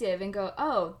introspective and go,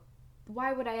 oh,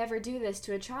 why would I ever do this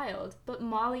to a child? But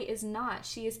Molly is not.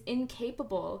 She is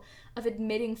incapable of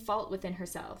admitting fault within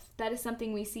herself. That is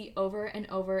something we see over and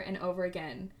over and over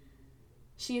again.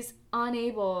 She is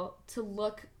unable to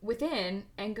look within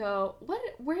and go,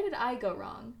 where did I go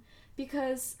wrong?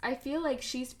 Because I feel like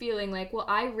she's feeling like, well,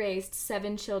 I raised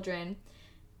 7 children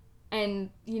and,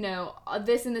 you know,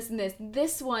 this and this and this.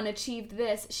 This one achieved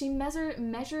this. She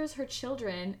measures her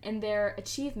children and their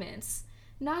achievements.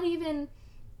 Not even...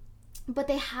 But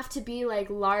they have to be, like,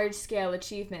 large-scale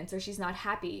achievements or she's not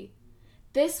happy.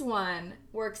 This one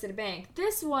works at a bank.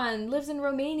 This one lives in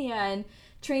Romania and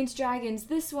trains dragons.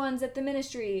 This one's at the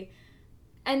ministry.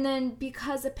 And then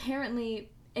because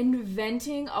apparently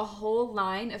inventing a whole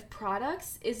line of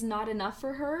products is not enough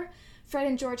for her, Fred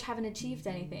and George haven't achieved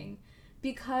anything.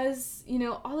 Because, you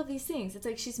know, all of these things. It's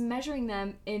like she's measuring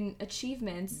them in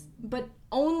achievements, but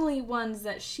only ones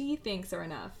that she thinks are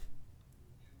enough.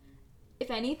 If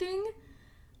anything,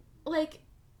 like,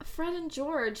 Fred and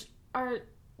George are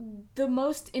the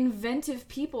most inventive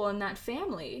people in that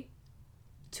family.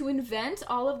 To invent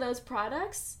all of those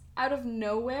products out of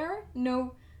nowhere,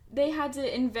 they had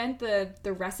to invent the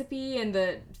recipe and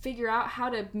figure out how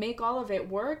to make all of it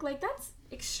work. Like, that's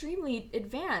extremely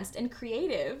advanced and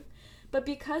creative. But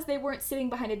because they weren't sitting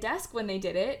behind a desk when they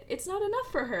did it, it's not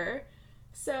enough for her.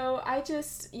 So I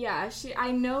just,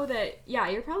 I know that,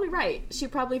 you're probably right. She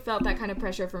probably felt that kind of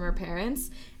pressure from her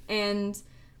parents. And,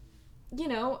 you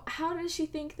know, how does she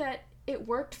think that it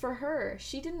worked for her?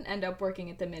 She didn't end up working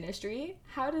at the ministry.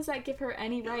 How does that give her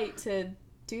any right to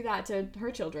do that to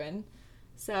her children?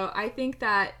 So I think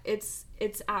that it's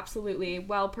absolutely,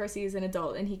 while Percy is an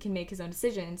adult and he can make his own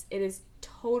decisions, it is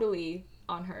totally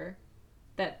on her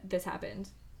that this happened.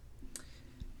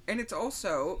 And it's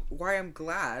also why I'm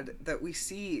glad that we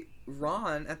see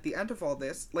Ron at the end of all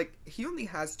this. Like, he only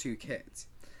has 2 kids.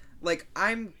 Like,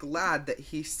 I'm glad that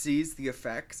he sees the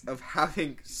effects of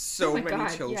having so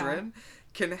many children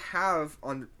can have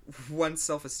on one's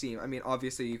self-esteem. I mean,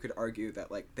 obviously you could argue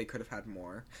that, like, they could have had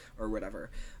more or whatever.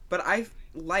 But I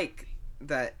like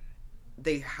that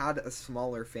they had a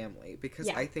smaller family because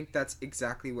I think that's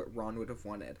exactly what Ron would have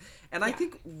wanted. And I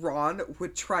think Ron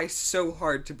would try so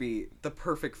hard to be the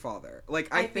perfect father.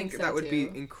 Like, I think so that would be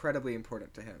incredibly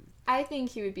important to him. I think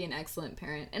he would be an excellent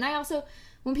parent. And I also,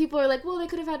 when people are like, well, they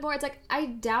could have had more, it's like, I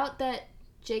doubt that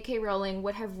J.K. Rowling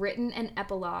would have written an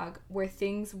epilogue where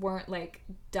things weren't, like,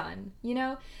 done. You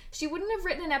know? She wouldn't have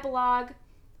written an epilogue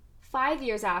 5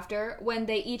 years after, when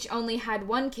they each only had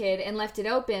 1 kid and left it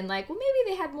open, like, well, maybe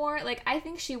they had more. Like, I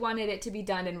think she wanted it to be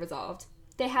done and resolved.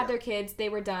 They had their kids, they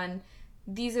were done.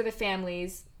 These are the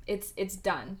families. it's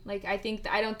done. Like,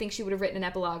 I don't think she would have written an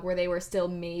epilogue where they were still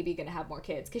maybe going to have more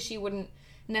kids, because she wouldn't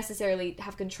necessarily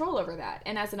have control over that.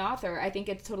 And as an author, I think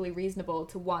it's totally reasonable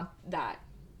to want that.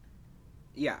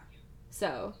 Yeah.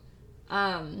 So,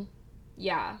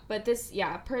 yeah, but this,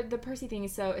 yeah, the Percy thing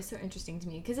is so interesting to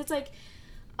me, because it's like,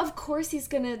 of course he's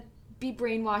gonna be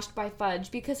brainwashed by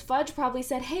Fudge, because Fudge probably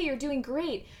said, hey, you're doing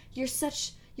great, you're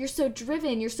so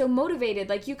driven, you're so motivated,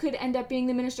 like, you could end up being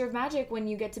the Minister of Magic when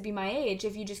you get to be my age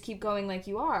if you just keep going like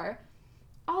you are.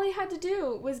 All he had to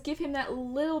do was give him that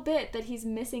little bit that he's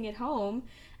missing at home,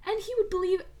 and he would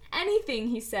believe anything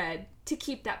he said to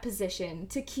keep that position,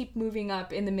 to keep moving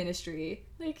up in the ministry.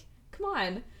 Like, come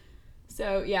on.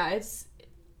 So, yeah,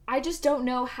 I just don't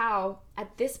know how,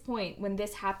 at this point, when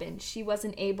this happened, she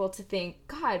wasn't able to think,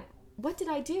 God, what did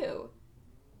I do?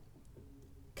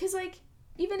 Because, like,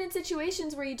 even in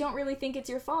situations where you don't really think it's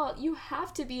your fault, you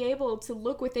have to be able to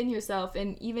look within yourself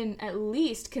and even at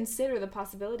least consider the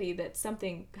possibility that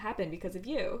something happened because of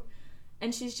you.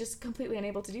 And she's just completely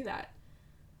unable to do that.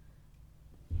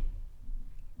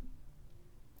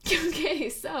 Okay,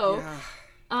 so...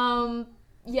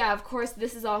 Yeah, of course,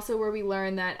 this is also where we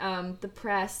learn that the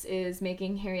press is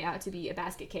making Harry out to be a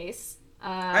basket case.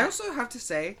 I also have to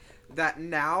say that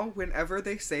now, whenever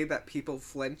they say that people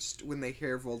flinched when they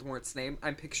hear Voldemort's name,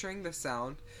 I'm picturing the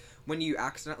sound when you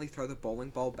accidentally throw the bowling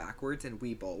ball backwards in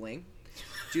Wii Bowling.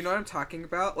 Do you know what I'm talking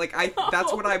about? Like,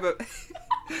 that's what I'm...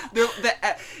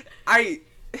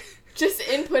 Just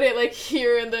input it, like,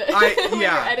 here in the... when you're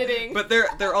editing. But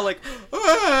they're all like,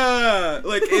 ah!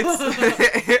 Like,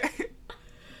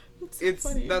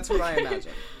 that's what I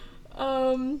imagine.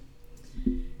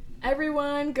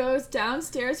 Everyone goes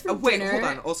downstairs for dinner. Wait, hold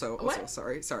on. Also,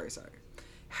 sorry.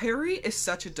 Harry is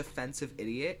such a defensive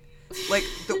idiot. Like,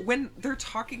 when they're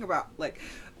talking about, like,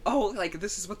 oh, like,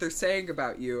 this is what they're saying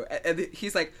about you, and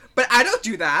he's like, but I don't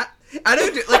do that. I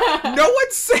don't do, like, no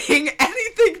one's saying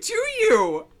anything to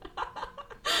you.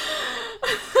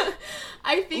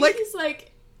 I think, like, he's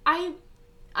like, I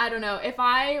don't know. If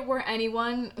I were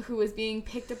anyone who was being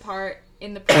picked apart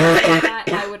in the press like that,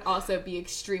 I would also be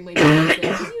extremely defensive.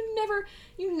 Because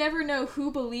you never know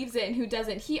who believes it and who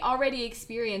doesn't. He already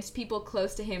experienced people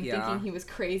close to him thinking he was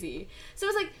crazy. So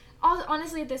it's like,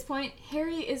 honestly, at this point,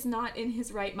 Harry is not in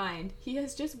his right mind. He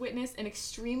has just witnessed an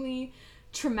extremely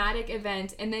traumatic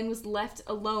event and then was left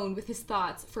alone with his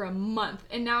thoughts for a month.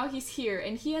 And now he's here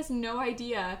and he has no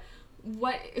idea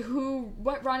what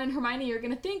Ron and Hermione are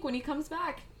going to think when he comes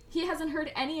back. He hasn't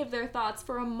heard any of their thoughts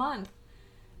for a month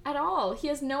at all. He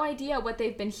has no idea what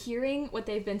they've been hearing, what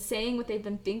they've been saying, what they've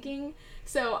been thinking.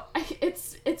 So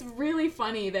it's really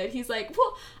funny that he's like,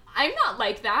 well, I'm not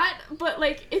like that, but,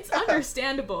 like, it's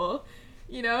understandable,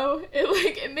 you know?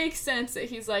 It makes sense that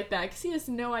he's like that, because he has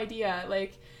no idea,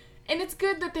 like, and it's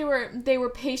good that they were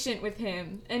patient with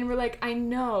him, and we're like, I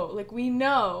know, like, we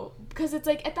know, because it's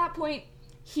like, at that point,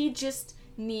 he just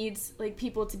needs, like,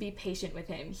 people to be patient with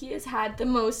him. He has had the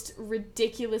most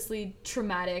ridiculously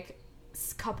traumatic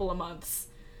couple of months.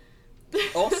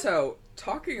 Also,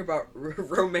 talking about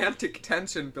romantic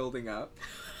tension building up,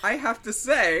 I have to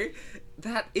say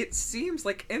that it seems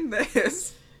like in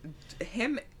this,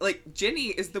 Ginny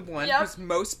is the one who's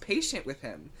most patient with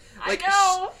him. Like, I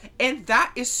know! And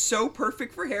that is so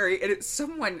perfect for Harry, and it's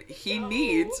someone he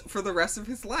needs for the rest of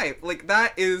his life. Like,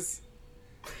 that is...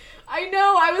 I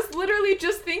know, I was literally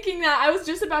just thinking that. I was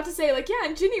just about to say, like, yeah,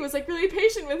 and Ginny was, like, really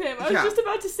patient with him. I was just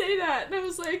about to say that, and I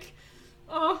was like,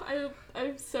 oh,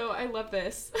 I love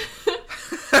this.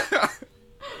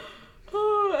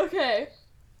 Oh, okay.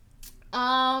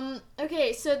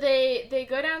 Okay, so they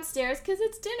go downstairs because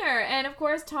it's dinner, and of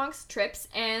course Tonks trips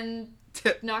and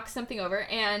knocks something over,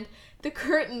 and the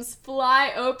curtains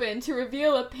fly open to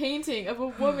reveal a painting of a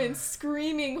woman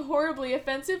screaming horribly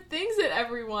offensive things at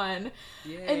everyone.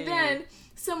 Yay. And then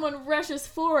someone rushes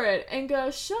forward and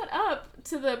goes, shut up,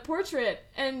 to the portrait,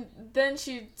 and then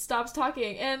she stops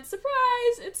talking, and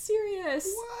surprise, it's Sirius.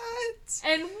 What?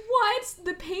 And what?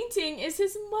 The painting is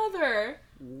his mother.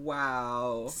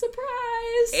 Wow.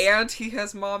 Surprise! And he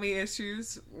has mommy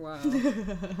issues. Wow.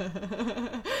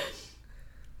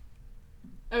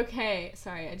 Okay,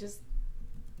 sorry,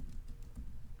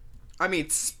 I mean,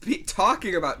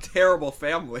 talking about terrible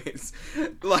families,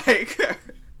 like,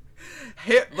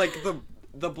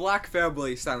 the Black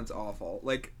family sounds awful.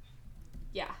 Like,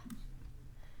 yeah.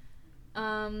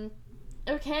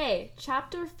 Okay,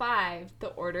 Chapter 5, The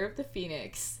Order of the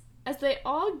Phoenix. As they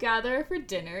all gather for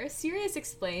dinner, Sirius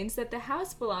explains that the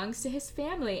house belongs to his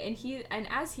family, and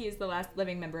as he is the last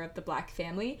living member of the Black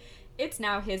family, it's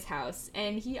now his house,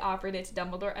 and he offered it to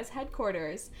Dumbledore as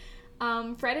headquarters.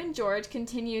 Fred and George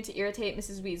continue to irritate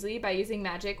Mrs. Weasley by using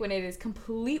magic when it is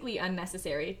completely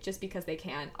unnecessary, just because they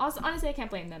can. Also, honestly, I can't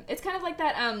blame them. It's kind of like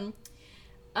that,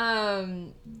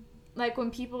 like when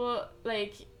people,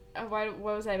 like, what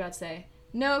was I about to say?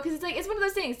 No, because it's like, it's one of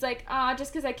those things, it's like,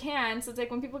 just because I can. So it's like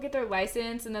when people get their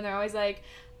license, and then they're always like,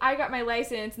 I got my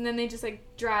license, and then they just,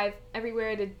 like, drive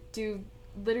everywhere to do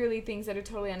literally things that are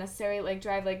totally unnecessary, like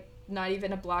drive, like, not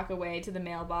even a block away to the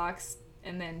mailbox,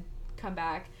 and then come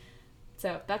back.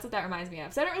 So that's what that reminds me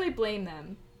of. So I don't really blame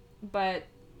them, but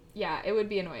yeah, it would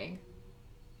be annoying.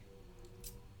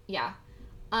 Yeah.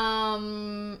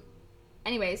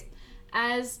 Anyways,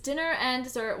 as dinner and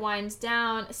dessert winds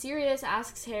down, Sirius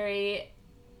asks Harry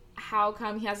how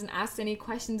come he hasn't asked any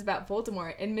questions about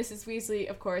Voldemort, and Mrs. Weasley,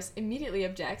 of course, immediately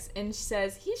objects, and she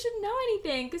says he shouldn't know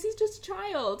anything because he's just a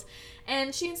child.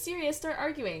 And she and Sirius start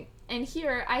arguing. And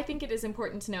here, I think it is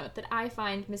important to note that I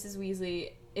find Mrs.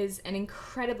 Weasley is an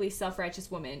incredibly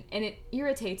self-righteous woman, and it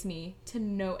irritates me to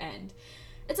no end.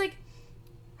 It's like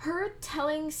her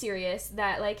telling Sirius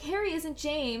that, like, Harry isn't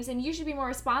James and you should be more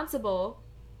responsible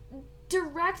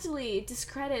directly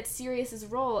discredits Sirius's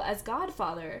role as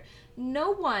godfather.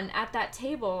 No one at that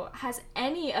table has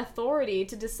any authority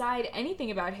to decide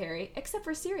anything about Harry except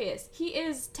for Sirius. He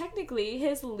is technically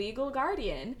his legal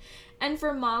guardian. And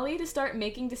for Molly to start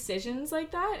making decisions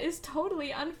like that is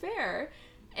totally unfair.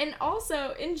 And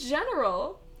also, in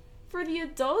general, for the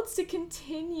adults to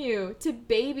continue to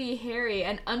baby Harry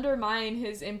and undermine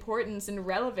his importance and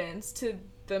relevance to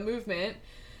the movement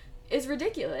is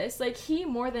ridiculous. Like, he,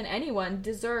 more than anyone,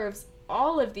 deserves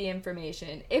all of the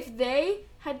information. If they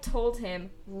had told him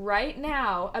right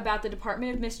now about the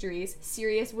Department of Mysteries,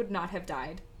 Sirius would not have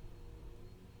died.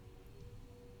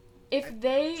 If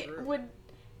they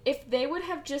would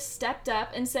have just stepped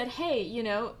up and said, hey, you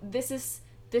know, this is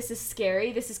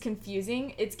scary, this is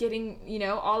confusing, it's getting, you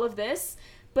know, all of this,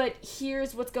 but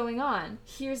here's what's going on,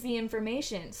 here's the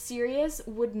information, Sirius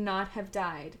would not have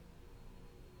died.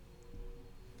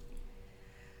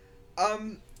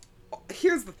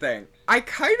 Here's the thing. I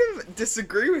kind of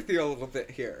disagree with you a little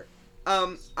bit here.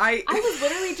 I was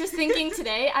literally just thinking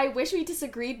today, I wish we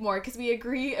disagreed more, because we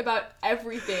agree about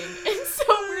everything, and so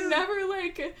we're never,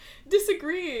 like,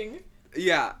 disagreeing.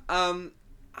 Yeah,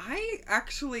 I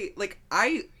actually, like,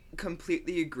 I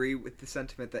completely agree with the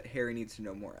sentiment that Harry needs to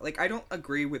know more. Like, I don't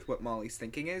agree with what Molly's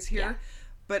thinking is here,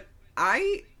 but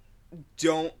I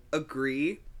don't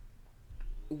agree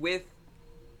with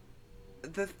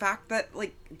the fact that,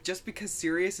 like, just because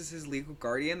Sirius is his legal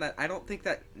guardian, that I don't think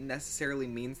that necessarily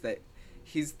means that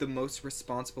he's the most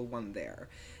responsible one there.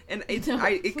 And it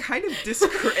kind of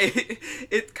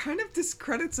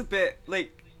discredits a bit,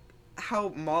 like, how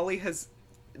Molly has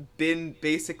been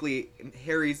basically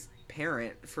Harry's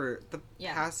parent for the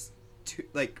past two,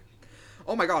 like,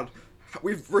 oh my god,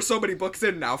 we're so many books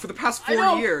in now, for the past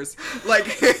 4 years.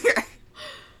 Like,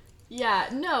 yeah,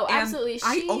 no, absolutely.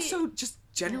 I also just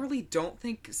generally don't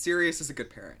think Sirius is a good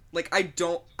parent. Like, I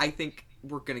think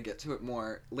we're gonna get to it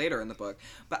more later in the book,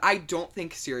 but I don't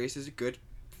think Sirius is a good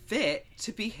fit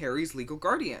to be Harry's legal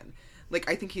guardian. Like,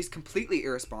 I think he's completely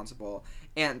irresponsible,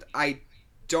 and I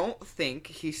don't think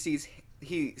he sees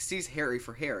Harry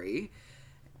for Harry,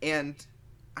 and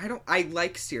I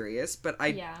like Sirius, but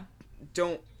I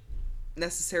don't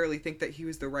necessarily think that he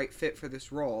was the right fit for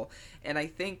this role. And I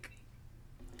think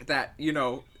that, you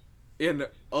know, in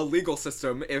a legal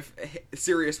system, if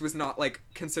Sirius was not, like,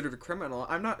 considered a criminal,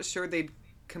 I'm not sure they'd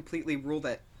completely rule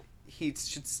that he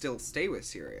should still stay with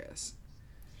Sirius.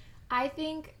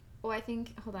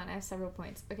 Hold on, I have several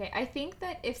points. Okay, I think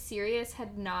that if Sirius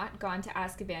had not gone to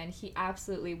Azkaban, he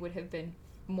absolutely would have been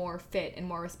more fit and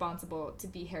more responsible to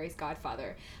be Harry's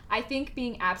godfather. I think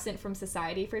being absent from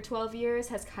society for 12 years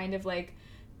has kind of, like,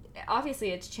 obviously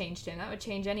it's changed him. That would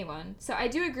change anyone. So I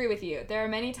do agree with you. There are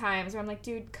many times where I'm like,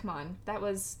 dude, come on, that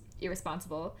was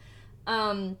irresponsible.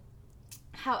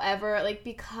 However, like,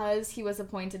 because he was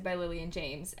appointed by Lily and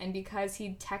James, and because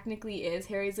he technically is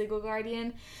Harry's legal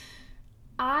guardian,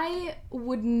 I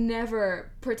would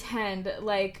never pretend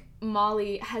like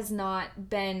Molly has not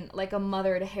been, like, a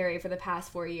mother to Harry for the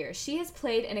past 4 years. She has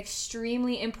played an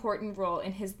extremely important role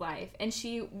in his life, and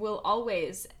she will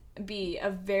always be a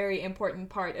very important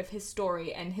part of his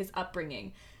story and his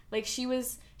upbringing. Like, she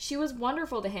was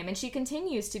wonderful to him, and she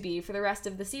continues to be for the rest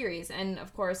of the series, and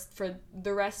of course for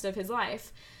the rest of his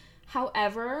life.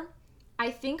 However,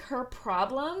 I think her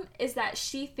problem is that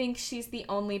she thinks she's the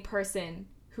only person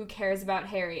who cares about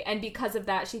Harry, and because of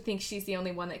that, she thinks she's the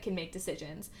only one that can make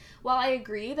decisions. While I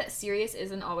agree that Sirius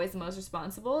isn't always the most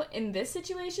responsible, in this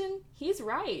situation, he's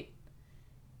right.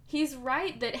 He's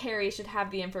right that Harry should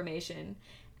have the information.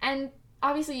 And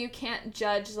obviously you can't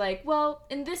judge, like, well,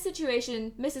 in this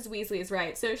situation, Mrs. Weasley is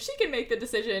right, so she can make the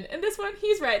decision. In this one,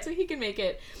 he's right, so he can make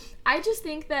it. I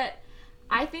think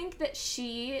that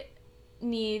she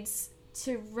needs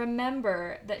to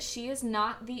remember that she is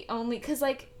not the only, because,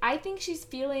 like, I think she's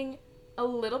feeling a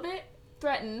little bit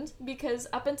threatened because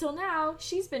up until now,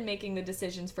 she's been making the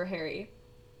decisions for Harry.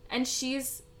 And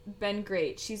she's been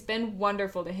great. She's been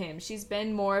wonderful to him. She's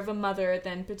been more of a mother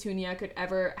than Petunia could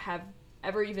ever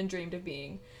even dreamed of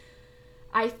being.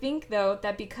 I think, though,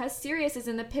 that because Sirius is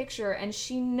in the picture and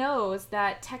she knows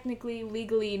that technically,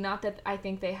 legally, not that I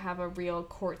think they have a real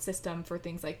court system for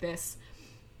things like this,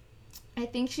 I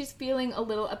think she's feeling a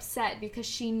little upset because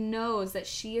she knows that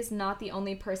she is not the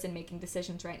only person making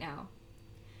decisions right now.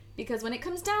 Because when it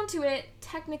comes down to it,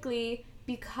 technically,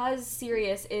 because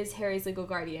Sirius is Harry's legal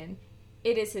guardian,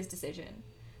 it is his decision.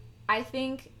 I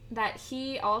think that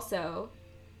he also,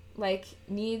 like,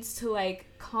 needs to, like,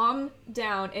 calm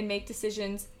down and make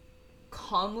decisions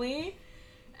calmly.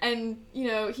 And, you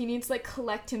know, he needs to, like,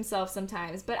 collect himself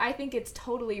sometimes. But I think it's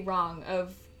totally wrong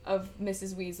of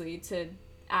Mrs. Weasley to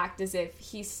act as if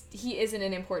he isn't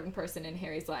an important person in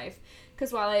Harry's life.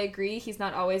 Because while I agree he's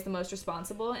not always the most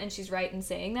responsible, and she's right in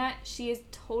saying that, she is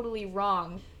totally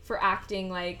wrong for acting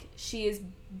like she is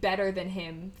better than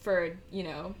him for, you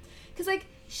know... Because, like,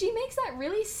 she makes that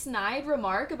really snide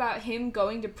remark about him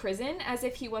going to prison as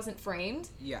if he wasn't framed.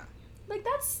 Yeah. Like,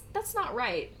 that's not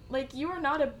right. Like, you are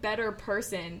not a better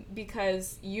person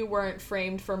because you weren't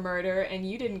framed for murder and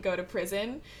you didn't go to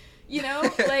prison. You know?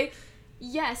 Like...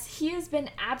 Yes, he has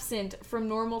been absent from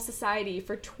normal society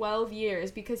for 12 years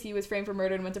because he was framed for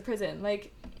murder and went to prison.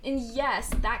 Like, and yes,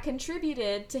 that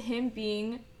contributed to him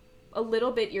being a little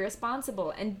bit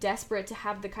irresponsible and desperate to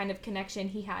have the kind of connection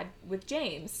he had with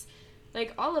James.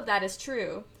 Like, all of that is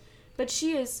true. But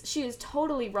she is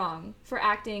totally wrong for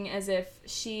acting as if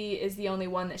she is the only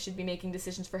one that should be making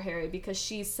decisions for Harry because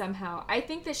she's somehow... I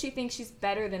think that she thinks she's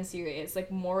better than Sirius, like,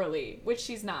 morally, which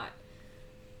she's not.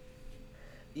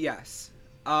 Yes.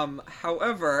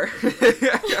 However,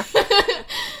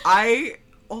 I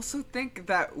also think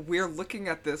that we're looking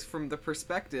at this from the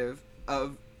perspective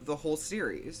of the whole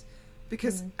series.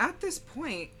 Because at this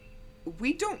point,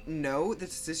 we don't know the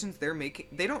decisions they're making.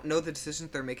 They don't know the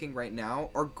decisions they're making right now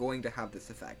are going to have this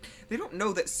effect. They don't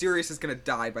know that Sirius is going to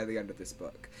die by the end of this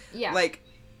book. Yeah. Like,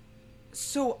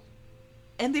 so,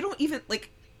 and they don't even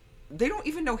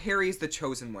know Harry is the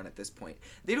chosen one at this point.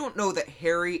 They don't know that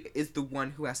Harry is the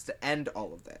one who has to end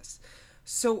all of this.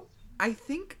 So I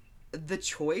think the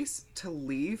choice to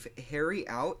leave Harry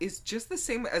out is just the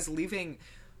same as leaving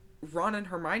Ron and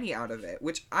Hermione out of it,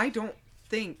 which I don't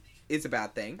think is a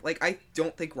bad thing. Like, I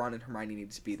don't think Ron and Hermione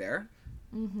need to be there.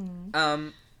 Mm-hmm.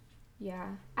 Yeah.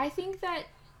 I think that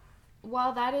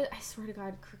while that is... I swear to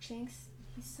God, Crookshanks...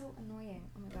 He's so annoying.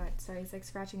 Oh my god, sorry, he's like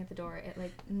scratching at the door. It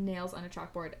like nails on a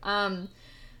chalkboard.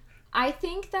 I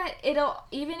think that it'll,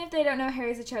 even if they don't know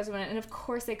Harry's the chosen one, and of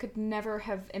course they could never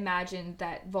have imagined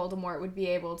that Voldemort would be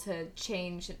able to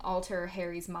change and alter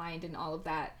Harry's mind and all of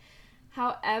that.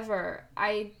 However,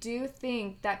 I do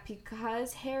think that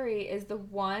because Harry is the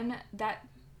one that...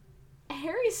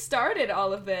 Harry started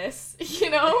all of this, you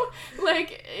know?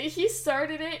 Like, he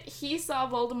started it, he saw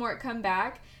Voldemort come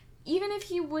back. Even if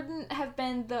he wouldn't have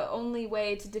been the only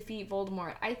way to defeat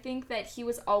Voldemort, I think that he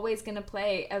was always going to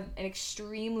play an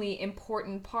extremely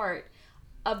important part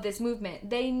of this movement.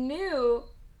 They knew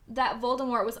that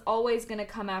Voldemort was always going to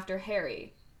come after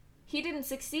Harry. He didn't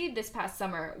succeed this past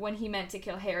summer when he meant to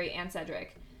kill Harry and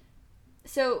Cedric.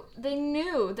 So they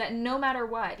knew that no matter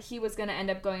what, he was going to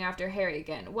end up going after Harry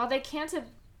again. While they can't have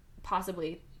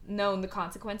possibly known the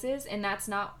consequences, and that's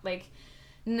not, like...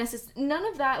 none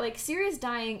of that, like, Sirius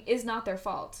dying is not their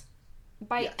fault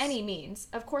by any means,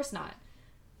 of course not,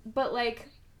 but like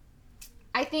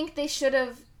I think they should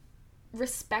have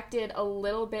respected a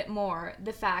little bit more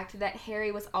the fact that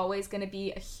Harry was always going to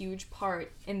be a huge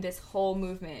part in this whole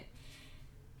movement.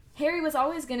 Harry was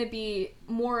always going to be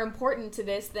more important to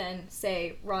this than,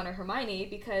 say, Ron or Hermione,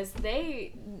 because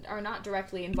they are not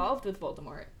directly involved with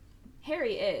Voldemort.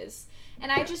 Harry is.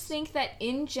 And I just think that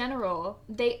in general,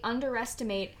 they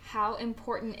underestimate how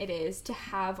important it is to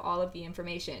have all of the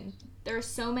information. There are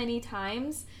so many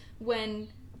times when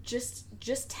just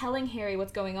telling Harry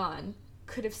what's going on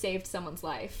could have saved someone's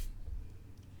life.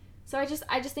 So I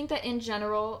just think that in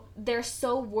general, they're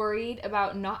so worried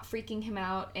about not freaking him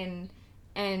out and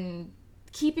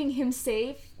keeping him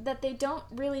safe that they don't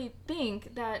really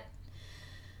think that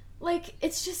Like,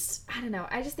 it's just, I don't know.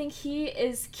 I just think he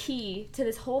is key to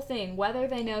this whole thing, whether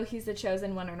they know he's the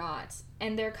chosen one or not.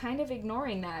 And they're kind of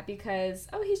ignoring that because,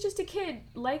 oh, he's just a kid.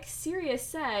 Like Sirius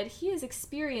said, he has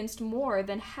experienced more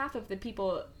than half of the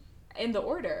people in the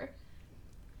Order.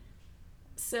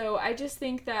 So I just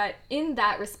think that in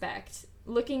that respect,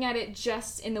 looking at it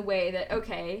just in the way that,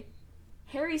 okay,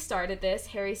 Harry started this,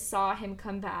 Harry saw him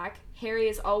come back, Harry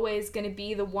is always going to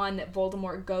be the one that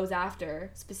Voldemort goes after,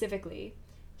 specifically.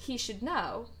 He should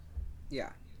know.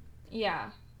 Yeah.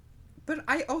 Yeah. But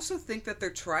I also think that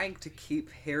they're trying to keep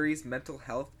Harry's mental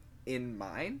health in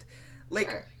mind. Like,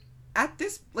 Sure. at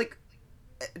this, like,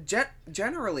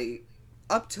 generally,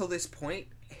 up till this point,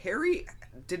 Harry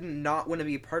did not want to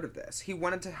be a part of this. He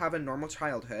wanted to have a normal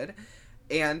childhood,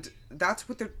 and that's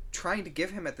what they're trying to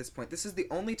give him at this point. This is the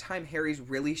only time Harry's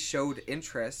really showed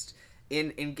interest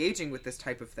in engaging with this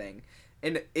type of thing,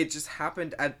 and it just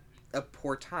happened at a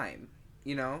poor time,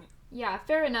 you know? Yeah,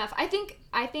 fair enough. I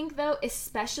think though,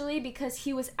 especially because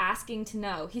he was asking to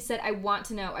know. He said, I want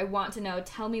to know,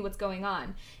 tell me what's going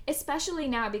on. Especially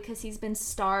now because he's been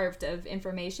starved of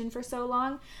information for so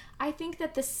long. I think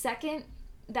that the second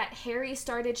that Harry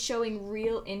started showing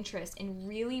real interest and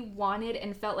really wanted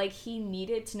and felt like he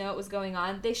needed to know what was going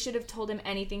on, they should have told him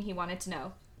anything he wanted to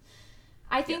know.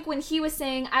 I think when he was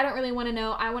saying, I don't really want to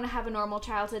know, I want to have a normal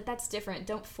childhood, that's different.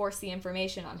 Don't force the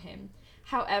information on him.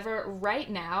 However, right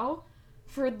now,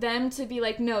 for them to be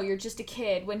like, no, you're just a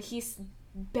kid, when he's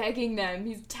begging them,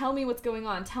 he's, tell me what's going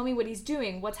on, tell me what he's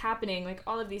doing, what's happening, like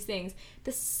all of these things.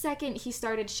 The second he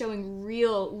started showing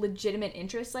real, legitimate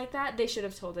interest like that, they should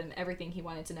have told him everything he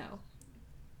wanted to know.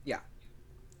 Yeah,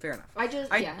 fair enough. I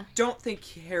don't think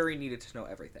Harry needed to know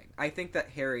everything. I think that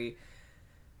Harry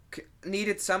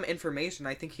needed some information.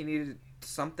 I think he needed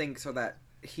something so that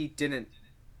he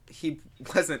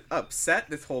wasn't upset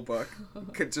this whole book,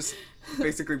 just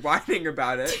basically whining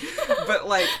about it. But,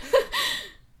 like,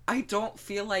 I don't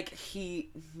feel like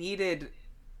he needed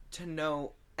to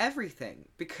know everything,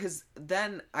 because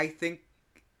then I think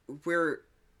we're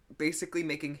basically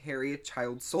making Harry a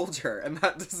child soldier, and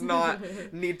that does not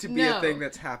need to be a thing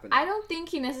that's happening. I don't think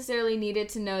he necessarily needed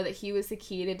to know that he was the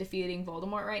key to defeating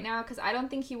Voldemort right now, because I don't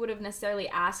think he would have necessarily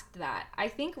asked that. I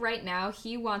think right now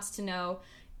he wants to know,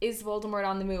 is Voldemort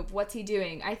on the move? What's he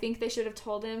doing? I think they should have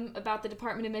told him about the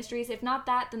Department of Mysteries. If not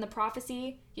that, then the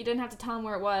prophecy. You didn't have to tell him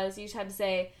where it was. You just had to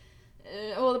say,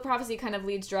 well, the prophecy kind of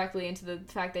leads directly into the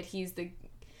fact that he's the...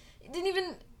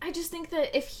 I just think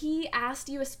that if he asked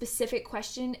you a specific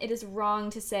question, it is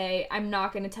wrong to say, I'm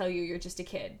not going to tell you, you're just a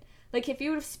kid. Like, if you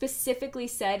would have specifically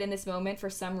said in this moment, for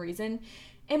some reason,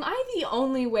 am I the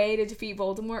only way to defeat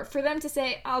Voldemort? For them to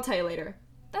say, I'll tell you later.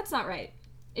 That's not right.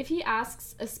 If he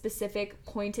asks a specific,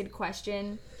 pointed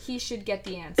question, he should get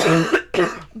the answer.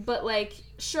 But, like,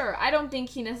 sure, I don't think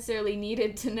he necessarily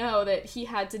needed to know that he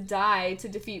had to die to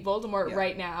defeat Voldemort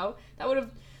right now.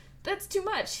 That's too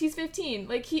much. He's 15.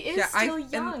 Like, he is still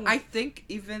young. And I think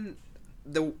even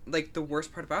the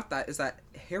worst part about that is that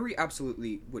Harry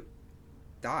absolutely would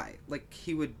die. Like,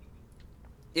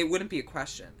 it wouldn't be a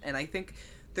question. And I think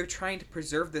they're trying to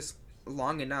preserve this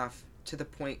long enough to the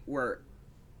point where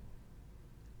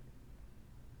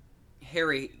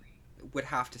Harry would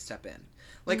have to step in.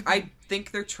 Like, I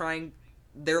think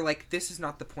they're like, this is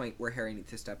not the point where Harry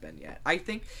needs to step in yet. I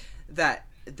think that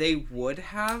they would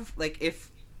have, like,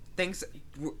 if things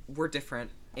were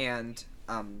different and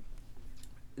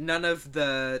none of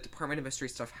the Department of Mystery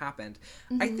stuff happened,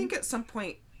 I think at some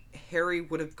point Harry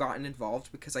would have gotten involved,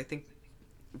 because I think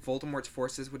Voldemort's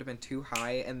forces would have been too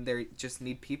high and they just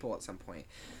need people at some point.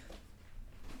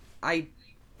 I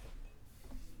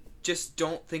just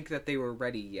don't think that they were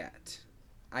ready yet.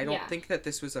 I don't think that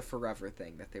this was a forever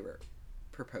thing that they were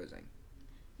proposing.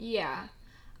 Yeah.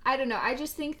 I don't know. I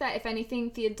just think that, if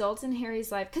anything, the adults in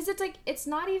Harry's life... Because it's like, it's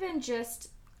not even just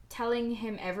telling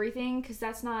him everything, because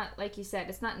that's not, like you said,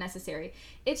 it's not necessary.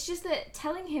 It's just that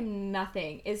telling him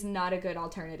nothing is not a good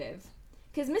alternative.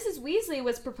 Because Mrs. Weasley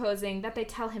was proposing that they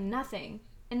tell him nothing,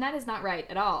 and that is not right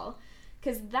at all.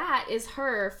 Because that is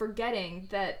her forgetting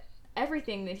that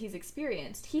everything that he's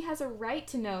experienced, he has a right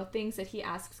to know things that he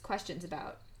asks questions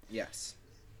about. Yes.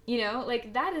 You know,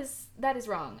 like, that is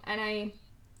wrong. And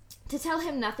to tell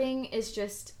him nothing is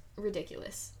just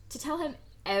ridiculous. To tell him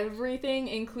everything,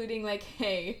 including, like,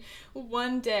 hey,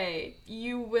 one day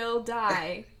you will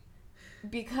die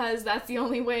because that's the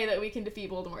only way that we can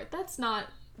defeat Voldemort. That's not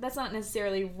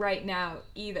necessarily right now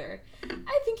either.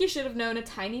 I think he should have known a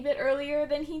tiny bit earlier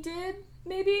than he did,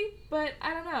 maybe, but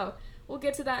I don't know. We'll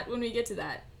get to that when we get to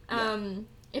that. Yeah.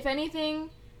 If anything,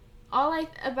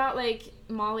 about, like,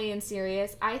 Molly and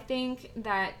Sirius, I think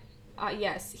that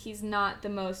yes, he's not the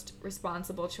most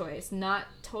responsible choice. Not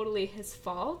totally his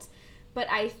fault. But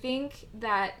I think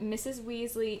that Mrs.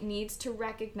 Weasley needs to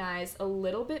recognize a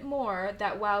little bit more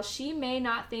that while she may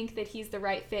not think that he's the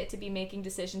right fit to be making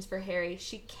decisions for Harry,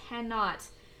 she cannot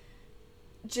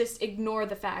just ignore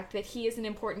the fact that he is an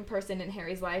important person in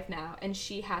Harry's life now, and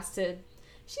she has to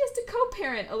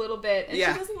co-parent a little bit, and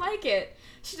yeah. She doesn't like it.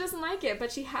 She doesn't like it, but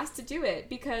she has to do it,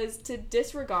 because to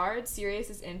disregard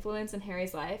Sirius's influence in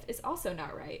Harry's life is also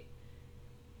not right.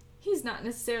 He's not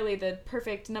necessarily the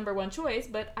perfect number one choice,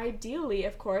 but ideally,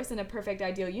 of course, in a perfect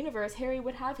ideal universe, Harry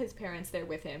would have his parents there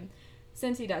with him.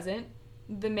 Since he doesn't,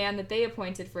 the man that they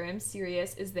appointed for him,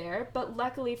 Sirius, is there, but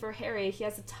luckily for Harry, he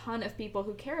has a ton of people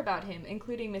who care about him,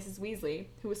 including Mrs. Weasley,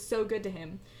 who was so good to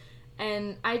him.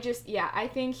 And I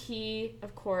think he,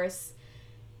 of course,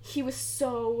 he was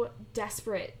so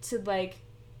desperate to, like,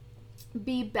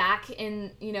 be back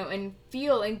in, you know, and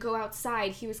feel and go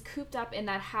outside. He was cooped up in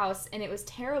that house, and it was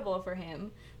terrible for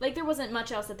him. Like, there wasn't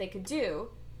much else that they could do,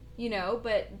 you know,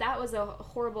 but that was a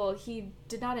horrible, he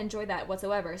did not enjoy that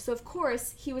whatsoever. So, of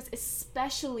course, he was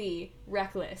especially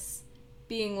reckless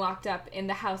being locked up in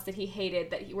the house that he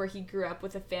hated, where he grew up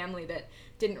with a family that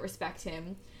didn't respect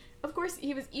him. Of course,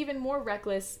 he was even more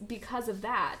reckless because of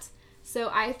that.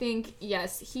 So I think,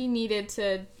 yes, he needed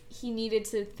to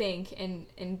think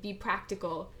and be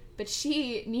practical, but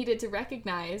she needed to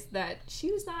recognize that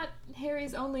she was not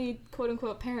Harry's only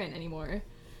quote-unquote parent anymore.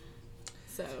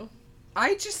 So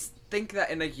I just think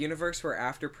that in a universe where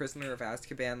after Prisoner of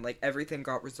Azkaban, like, everything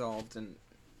got resolved and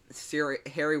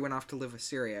Harry went off to live with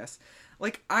Sirius,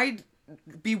 like, I'd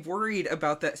be worried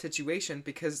about that situation,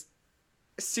 because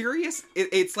Sirius,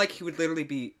 it's like he would literally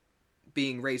be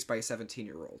being raised by a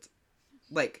 17-year-old.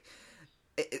 Like,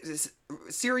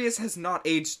 Sirius has not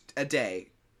aged a day,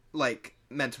 like,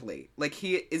 mentally. Like,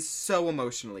 he is so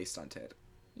emotionally stunted.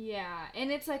 Yeah,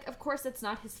 and it's like, of course it's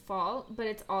not his fault, but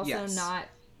it's also not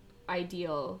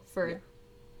ideal for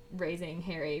raising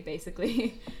Harry,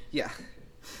 basically. Yeah.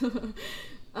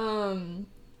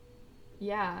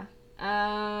 Yeah.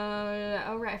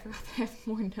 Oh, right, I forgot that I have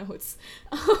more notes.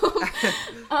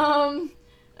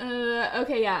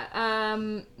 Okay,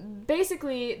 yeah.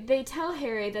 Basically, they tell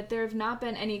Harry that there have not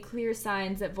been any clear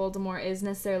signs that Voldemort is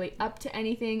necessarily up to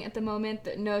anything at the moment,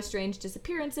 that no strange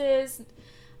disappearances.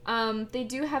 They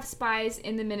do have spies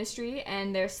in the Ministry,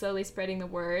 and they're slowly spreading the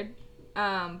word.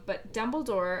 But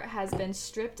Dumbledore has been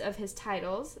stripped of his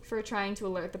titles for trying to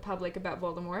alert the public about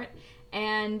Voldemort.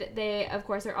 And they, of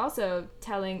course, are also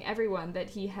telling everyone that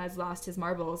he has lost his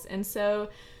marbles. And so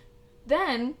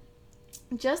then,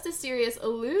 just as Sirius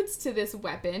alludes to this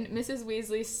weapon, Mrs.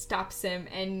 Weasley stops him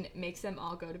and makes them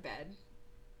all go to bed.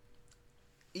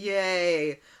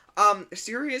 Yay!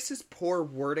 Sirius's poor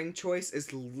wording choice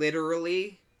is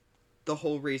literally the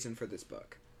whole reason for this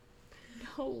book.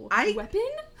 No. Weapon?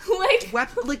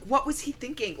 Like, what was he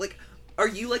thinking? Like, are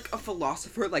you, like, a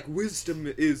philosopher? Like, wisdom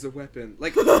is a weapon.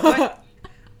 Like, what?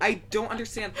 I don't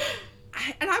understand.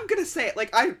 And I'm gonna say it,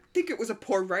 like, I think it was a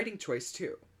poor writing choice,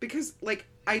 too. Because, like,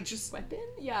 I just... Weapon?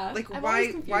 Yeah. Like,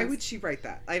 why would she write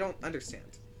that? I don't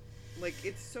understand. Like,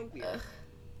 it's so weird.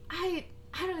 I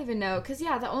don't even know. Because,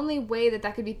 yeah, the only way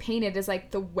that could be painted is, like,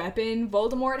 the weapon,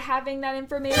 Voldemort having that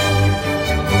information. I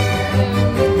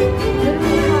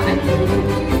don't know how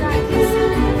to use that, because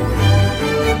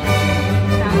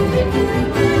found it,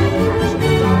 and I,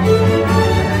 actually died.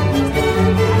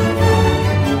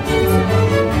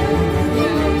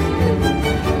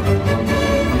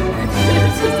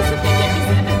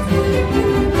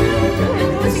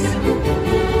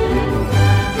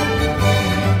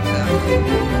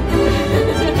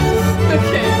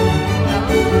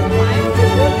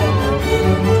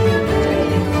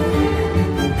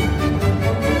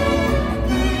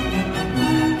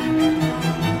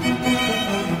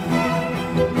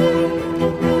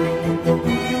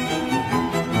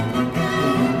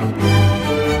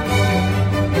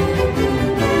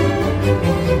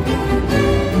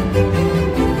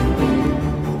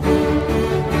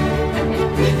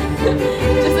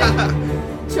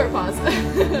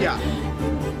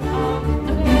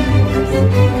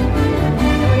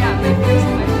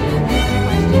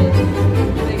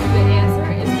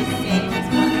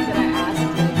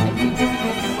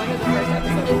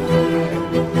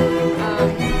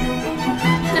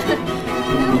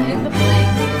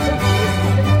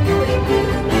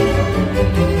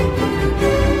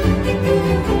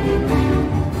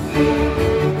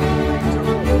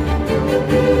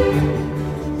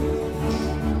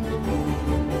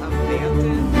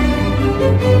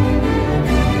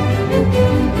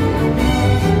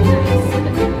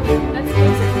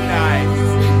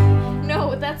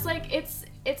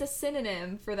 it's a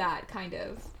synonym for that, kind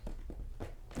of.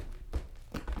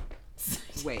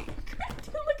 Wait.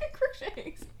 Look at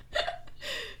Crookshanks.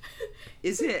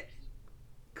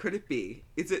 Could it be?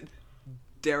 Is it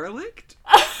derelict?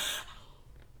 How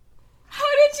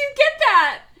did you get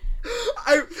that?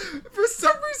 For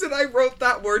some reason, I wrote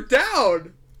that word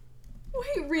down.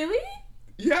 Wait, really?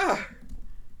 Yeah.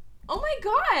 Oh my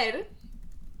god.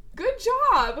 Good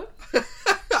job.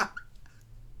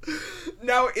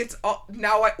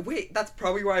 Wait, that's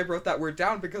probably why I wrote that word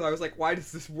down, because I was like, why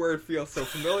does this word feel so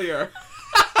familiar?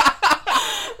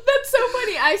 That's so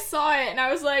funny. I saw it and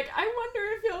I was like, I wonder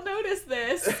if he'll notice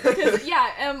this. Because,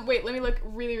 wait, let me look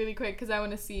really, really quick because I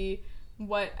want to see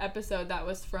what episode that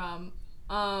was from.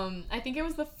 I think it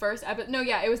was the first episode. No,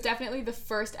 yeah, it was definitely the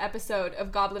first episode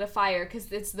of Goblet of Fire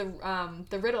because it's the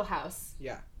Riddle House.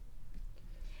 Yeah.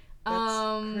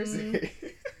 That's crazy.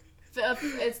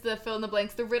 It's the fill in the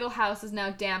blanks. The Riddle House is now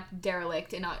damp,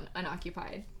 derelict, and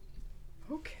unoccupied.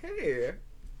 Okay.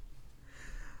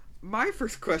 My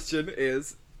first question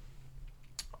is,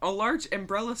 a large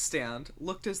umbrella stand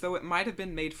looked as though it might have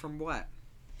been made from what?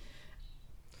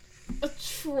 A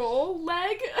troll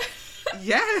leg?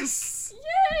 Yes!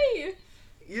 Yay!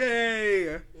 Yay!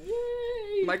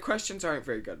 Yay! My questions aren't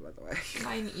very good, by the way.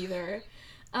 Mine either.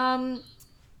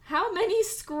 How many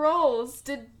scrolls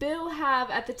did Bill have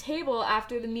at the table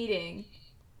after the meeting?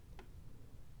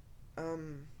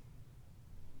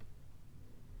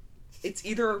 It's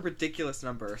either a ridiculous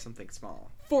number or something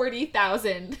small.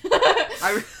 40,000.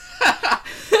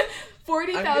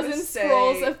 40,000 I'm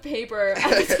scrolls of paper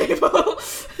at the table.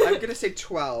 I'm gonna say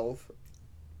 12.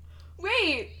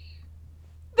 Wait.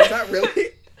 Is that really?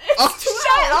 It's 12.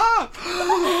 Shut up!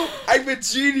 I'm a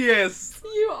genius!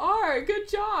 You are. Good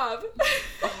job.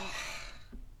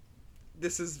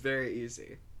 This is very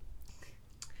easy.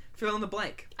 Fill in the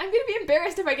blank. I'm gonna be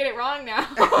embarrassed if I get it wrong now.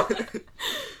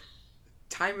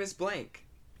 Time is blank.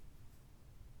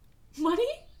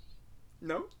 Money?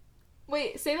 No?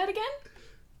 Wait, say that again?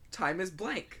 Time is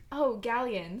blank. Oh,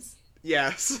 galleons.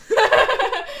 Yes.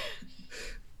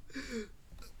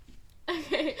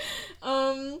 Okay.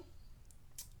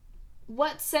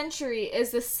 What century is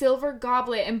the silver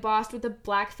goblet embossed with the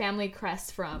black family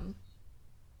crest from?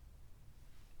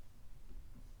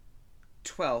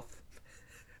 12th.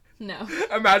 No.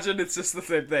 Imagine it's just the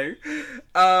same thing.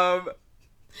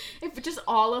 If just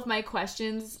all of my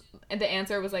questions and the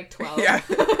answer was like 12. Yeah.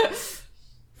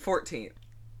 14th.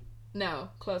 No,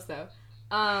 close though.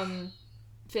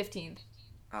 15th.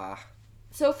 Ah.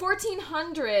 So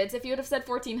 1400s, if you would have said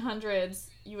 1400s,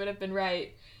 you would have been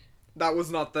right. That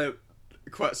was not the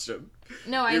question.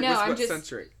 No, I know. What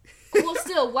century? Well,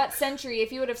 still, what century?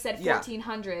 If you would have said Yeah.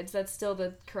 1400s, that's still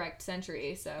the correct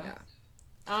century, so. Yeah.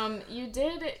 You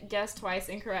did guess twice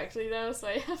incorrectly, though, so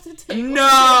I have to take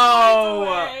No!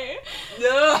 away.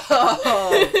 No!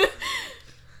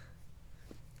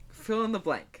 Fill in the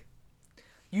blank.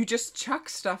 You just chuck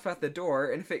stuff at the door,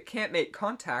 and if it can't make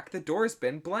contact, the door's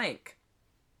been blank.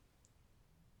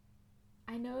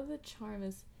 I know the charm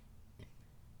is...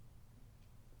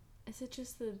 Is it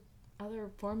just the other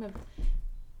form of...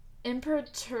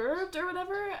 imperturbed or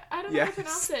whatever? I don't know how to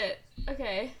pronounce it.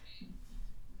 Okay.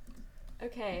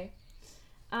 Okay.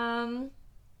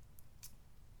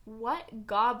 What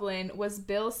goblin was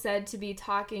Bill said to be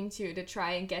talking to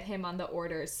try and get him on the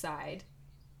Order's side?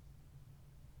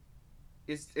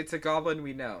 It's a goblin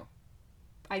we know.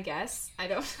 I guess. I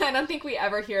don't think we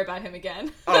ever hear about him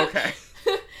again. Oh, okay.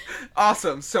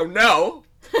 Awesome. So no.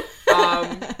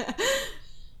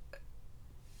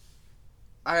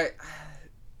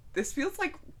 This feels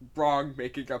like wrong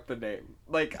making up the name.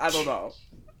 Like, I don't know.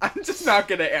 I'm just not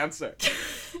gonna answer.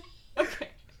 Okay.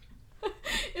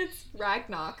 It's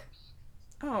Ragnarok.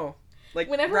 Oh. Like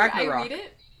whenever Ragnarok. I read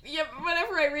it, yeah,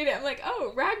 whenever I read it, I'm like,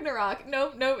 oh, Ragnarok.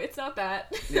 No, it's not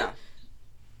that. Yeah.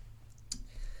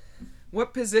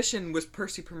 What position was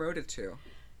Percy promoted to?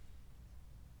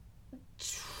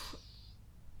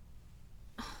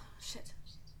 Shit.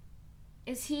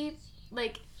 Is he,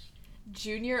 like,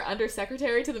 junior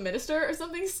undersecretary to the minister or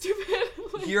something stupid?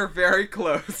 Like, You're very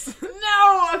close.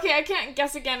 no! Okay, I can't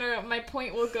guess again or my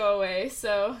point will go away,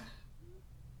 so...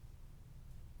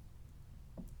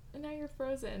 And now you're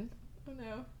frozen. Oh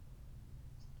no.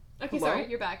 Okay, Hello? sorry,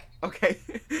 you're back. Okay.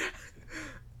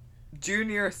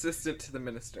 Junior assistant to the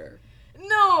minister.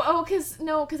 No!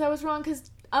 Because I was wrong, because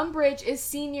Umbridge is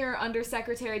senior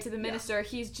undersecretary to the minister. Yeah.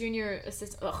 He's junior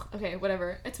assistant. Ugh, okay,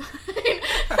 whatever. It's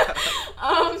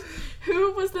fine.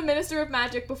 Who was the Minister of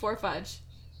Magic before Fudge?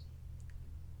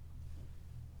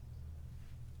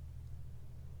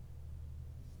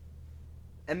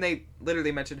 And they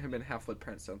literally mention him in Half-Blood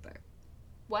Prince, don't they?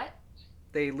 What?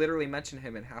 They literally mention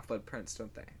him in Half-Blood Prince,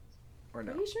 don't they? Or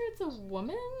no? Pretty sure it's a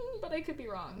woman, but I could be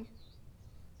wrong.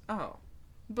 Oh.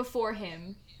 Before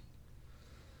him.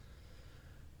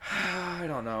 I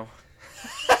don't know.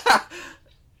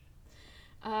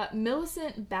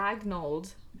 Millicent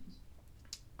Bagnold.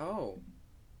 Oh.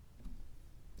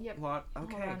 Yep. Okay.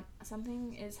 Hold on.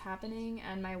 Something is happening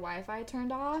and my Wi-Fi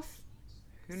turned off.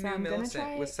 Who knew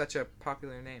Millicent was such a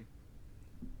popular name?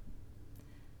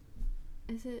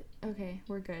 Is it? Okay,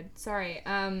 we're good. Sorry.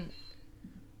 My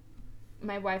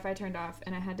Wi-Fi turned off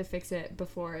and I had to fix it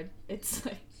before it's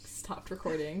like stopped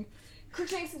recording.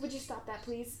 Crookshanks, would you stop that,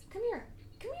 please? Come here.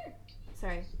 Come here.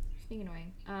 Sorry. It's being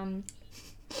annoying.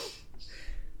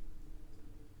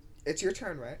 It's your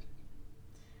turn, right?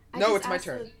 No, it's my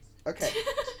turn. Okay.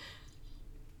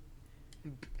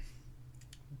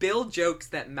 Bill jokes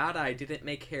that Mad-Eye didn't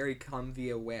make Harry come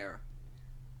via where?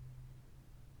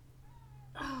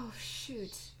 Oh,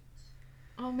 shoot.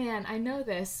 Oh, man, I know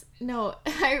this. No,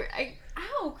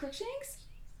 ow, Crookshanks?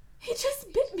 He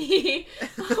just bit me.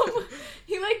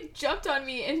 He, like, jumped on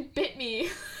me and bit me,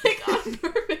 like, on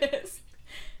purpose.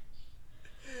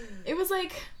 It was,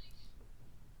 like,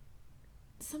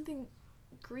 something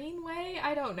Greenway?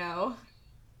 I don't know.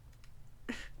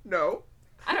 No.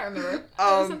 I don't remember. It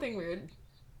was something weird.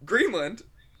 Greenland.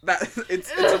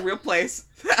 It's a real place.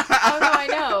 Oh, no, I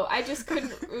know. I just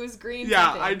couldn't. It was green.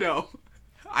 Yeah, something. I know.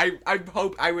 I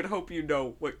would hope you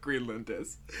know what Greenland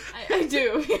is. I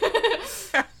do.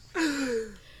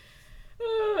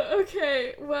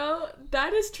 Okay, well,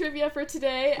 that is trivia for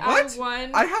today. What?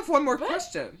 I have one more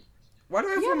question. Why do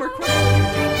I have one more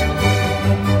question?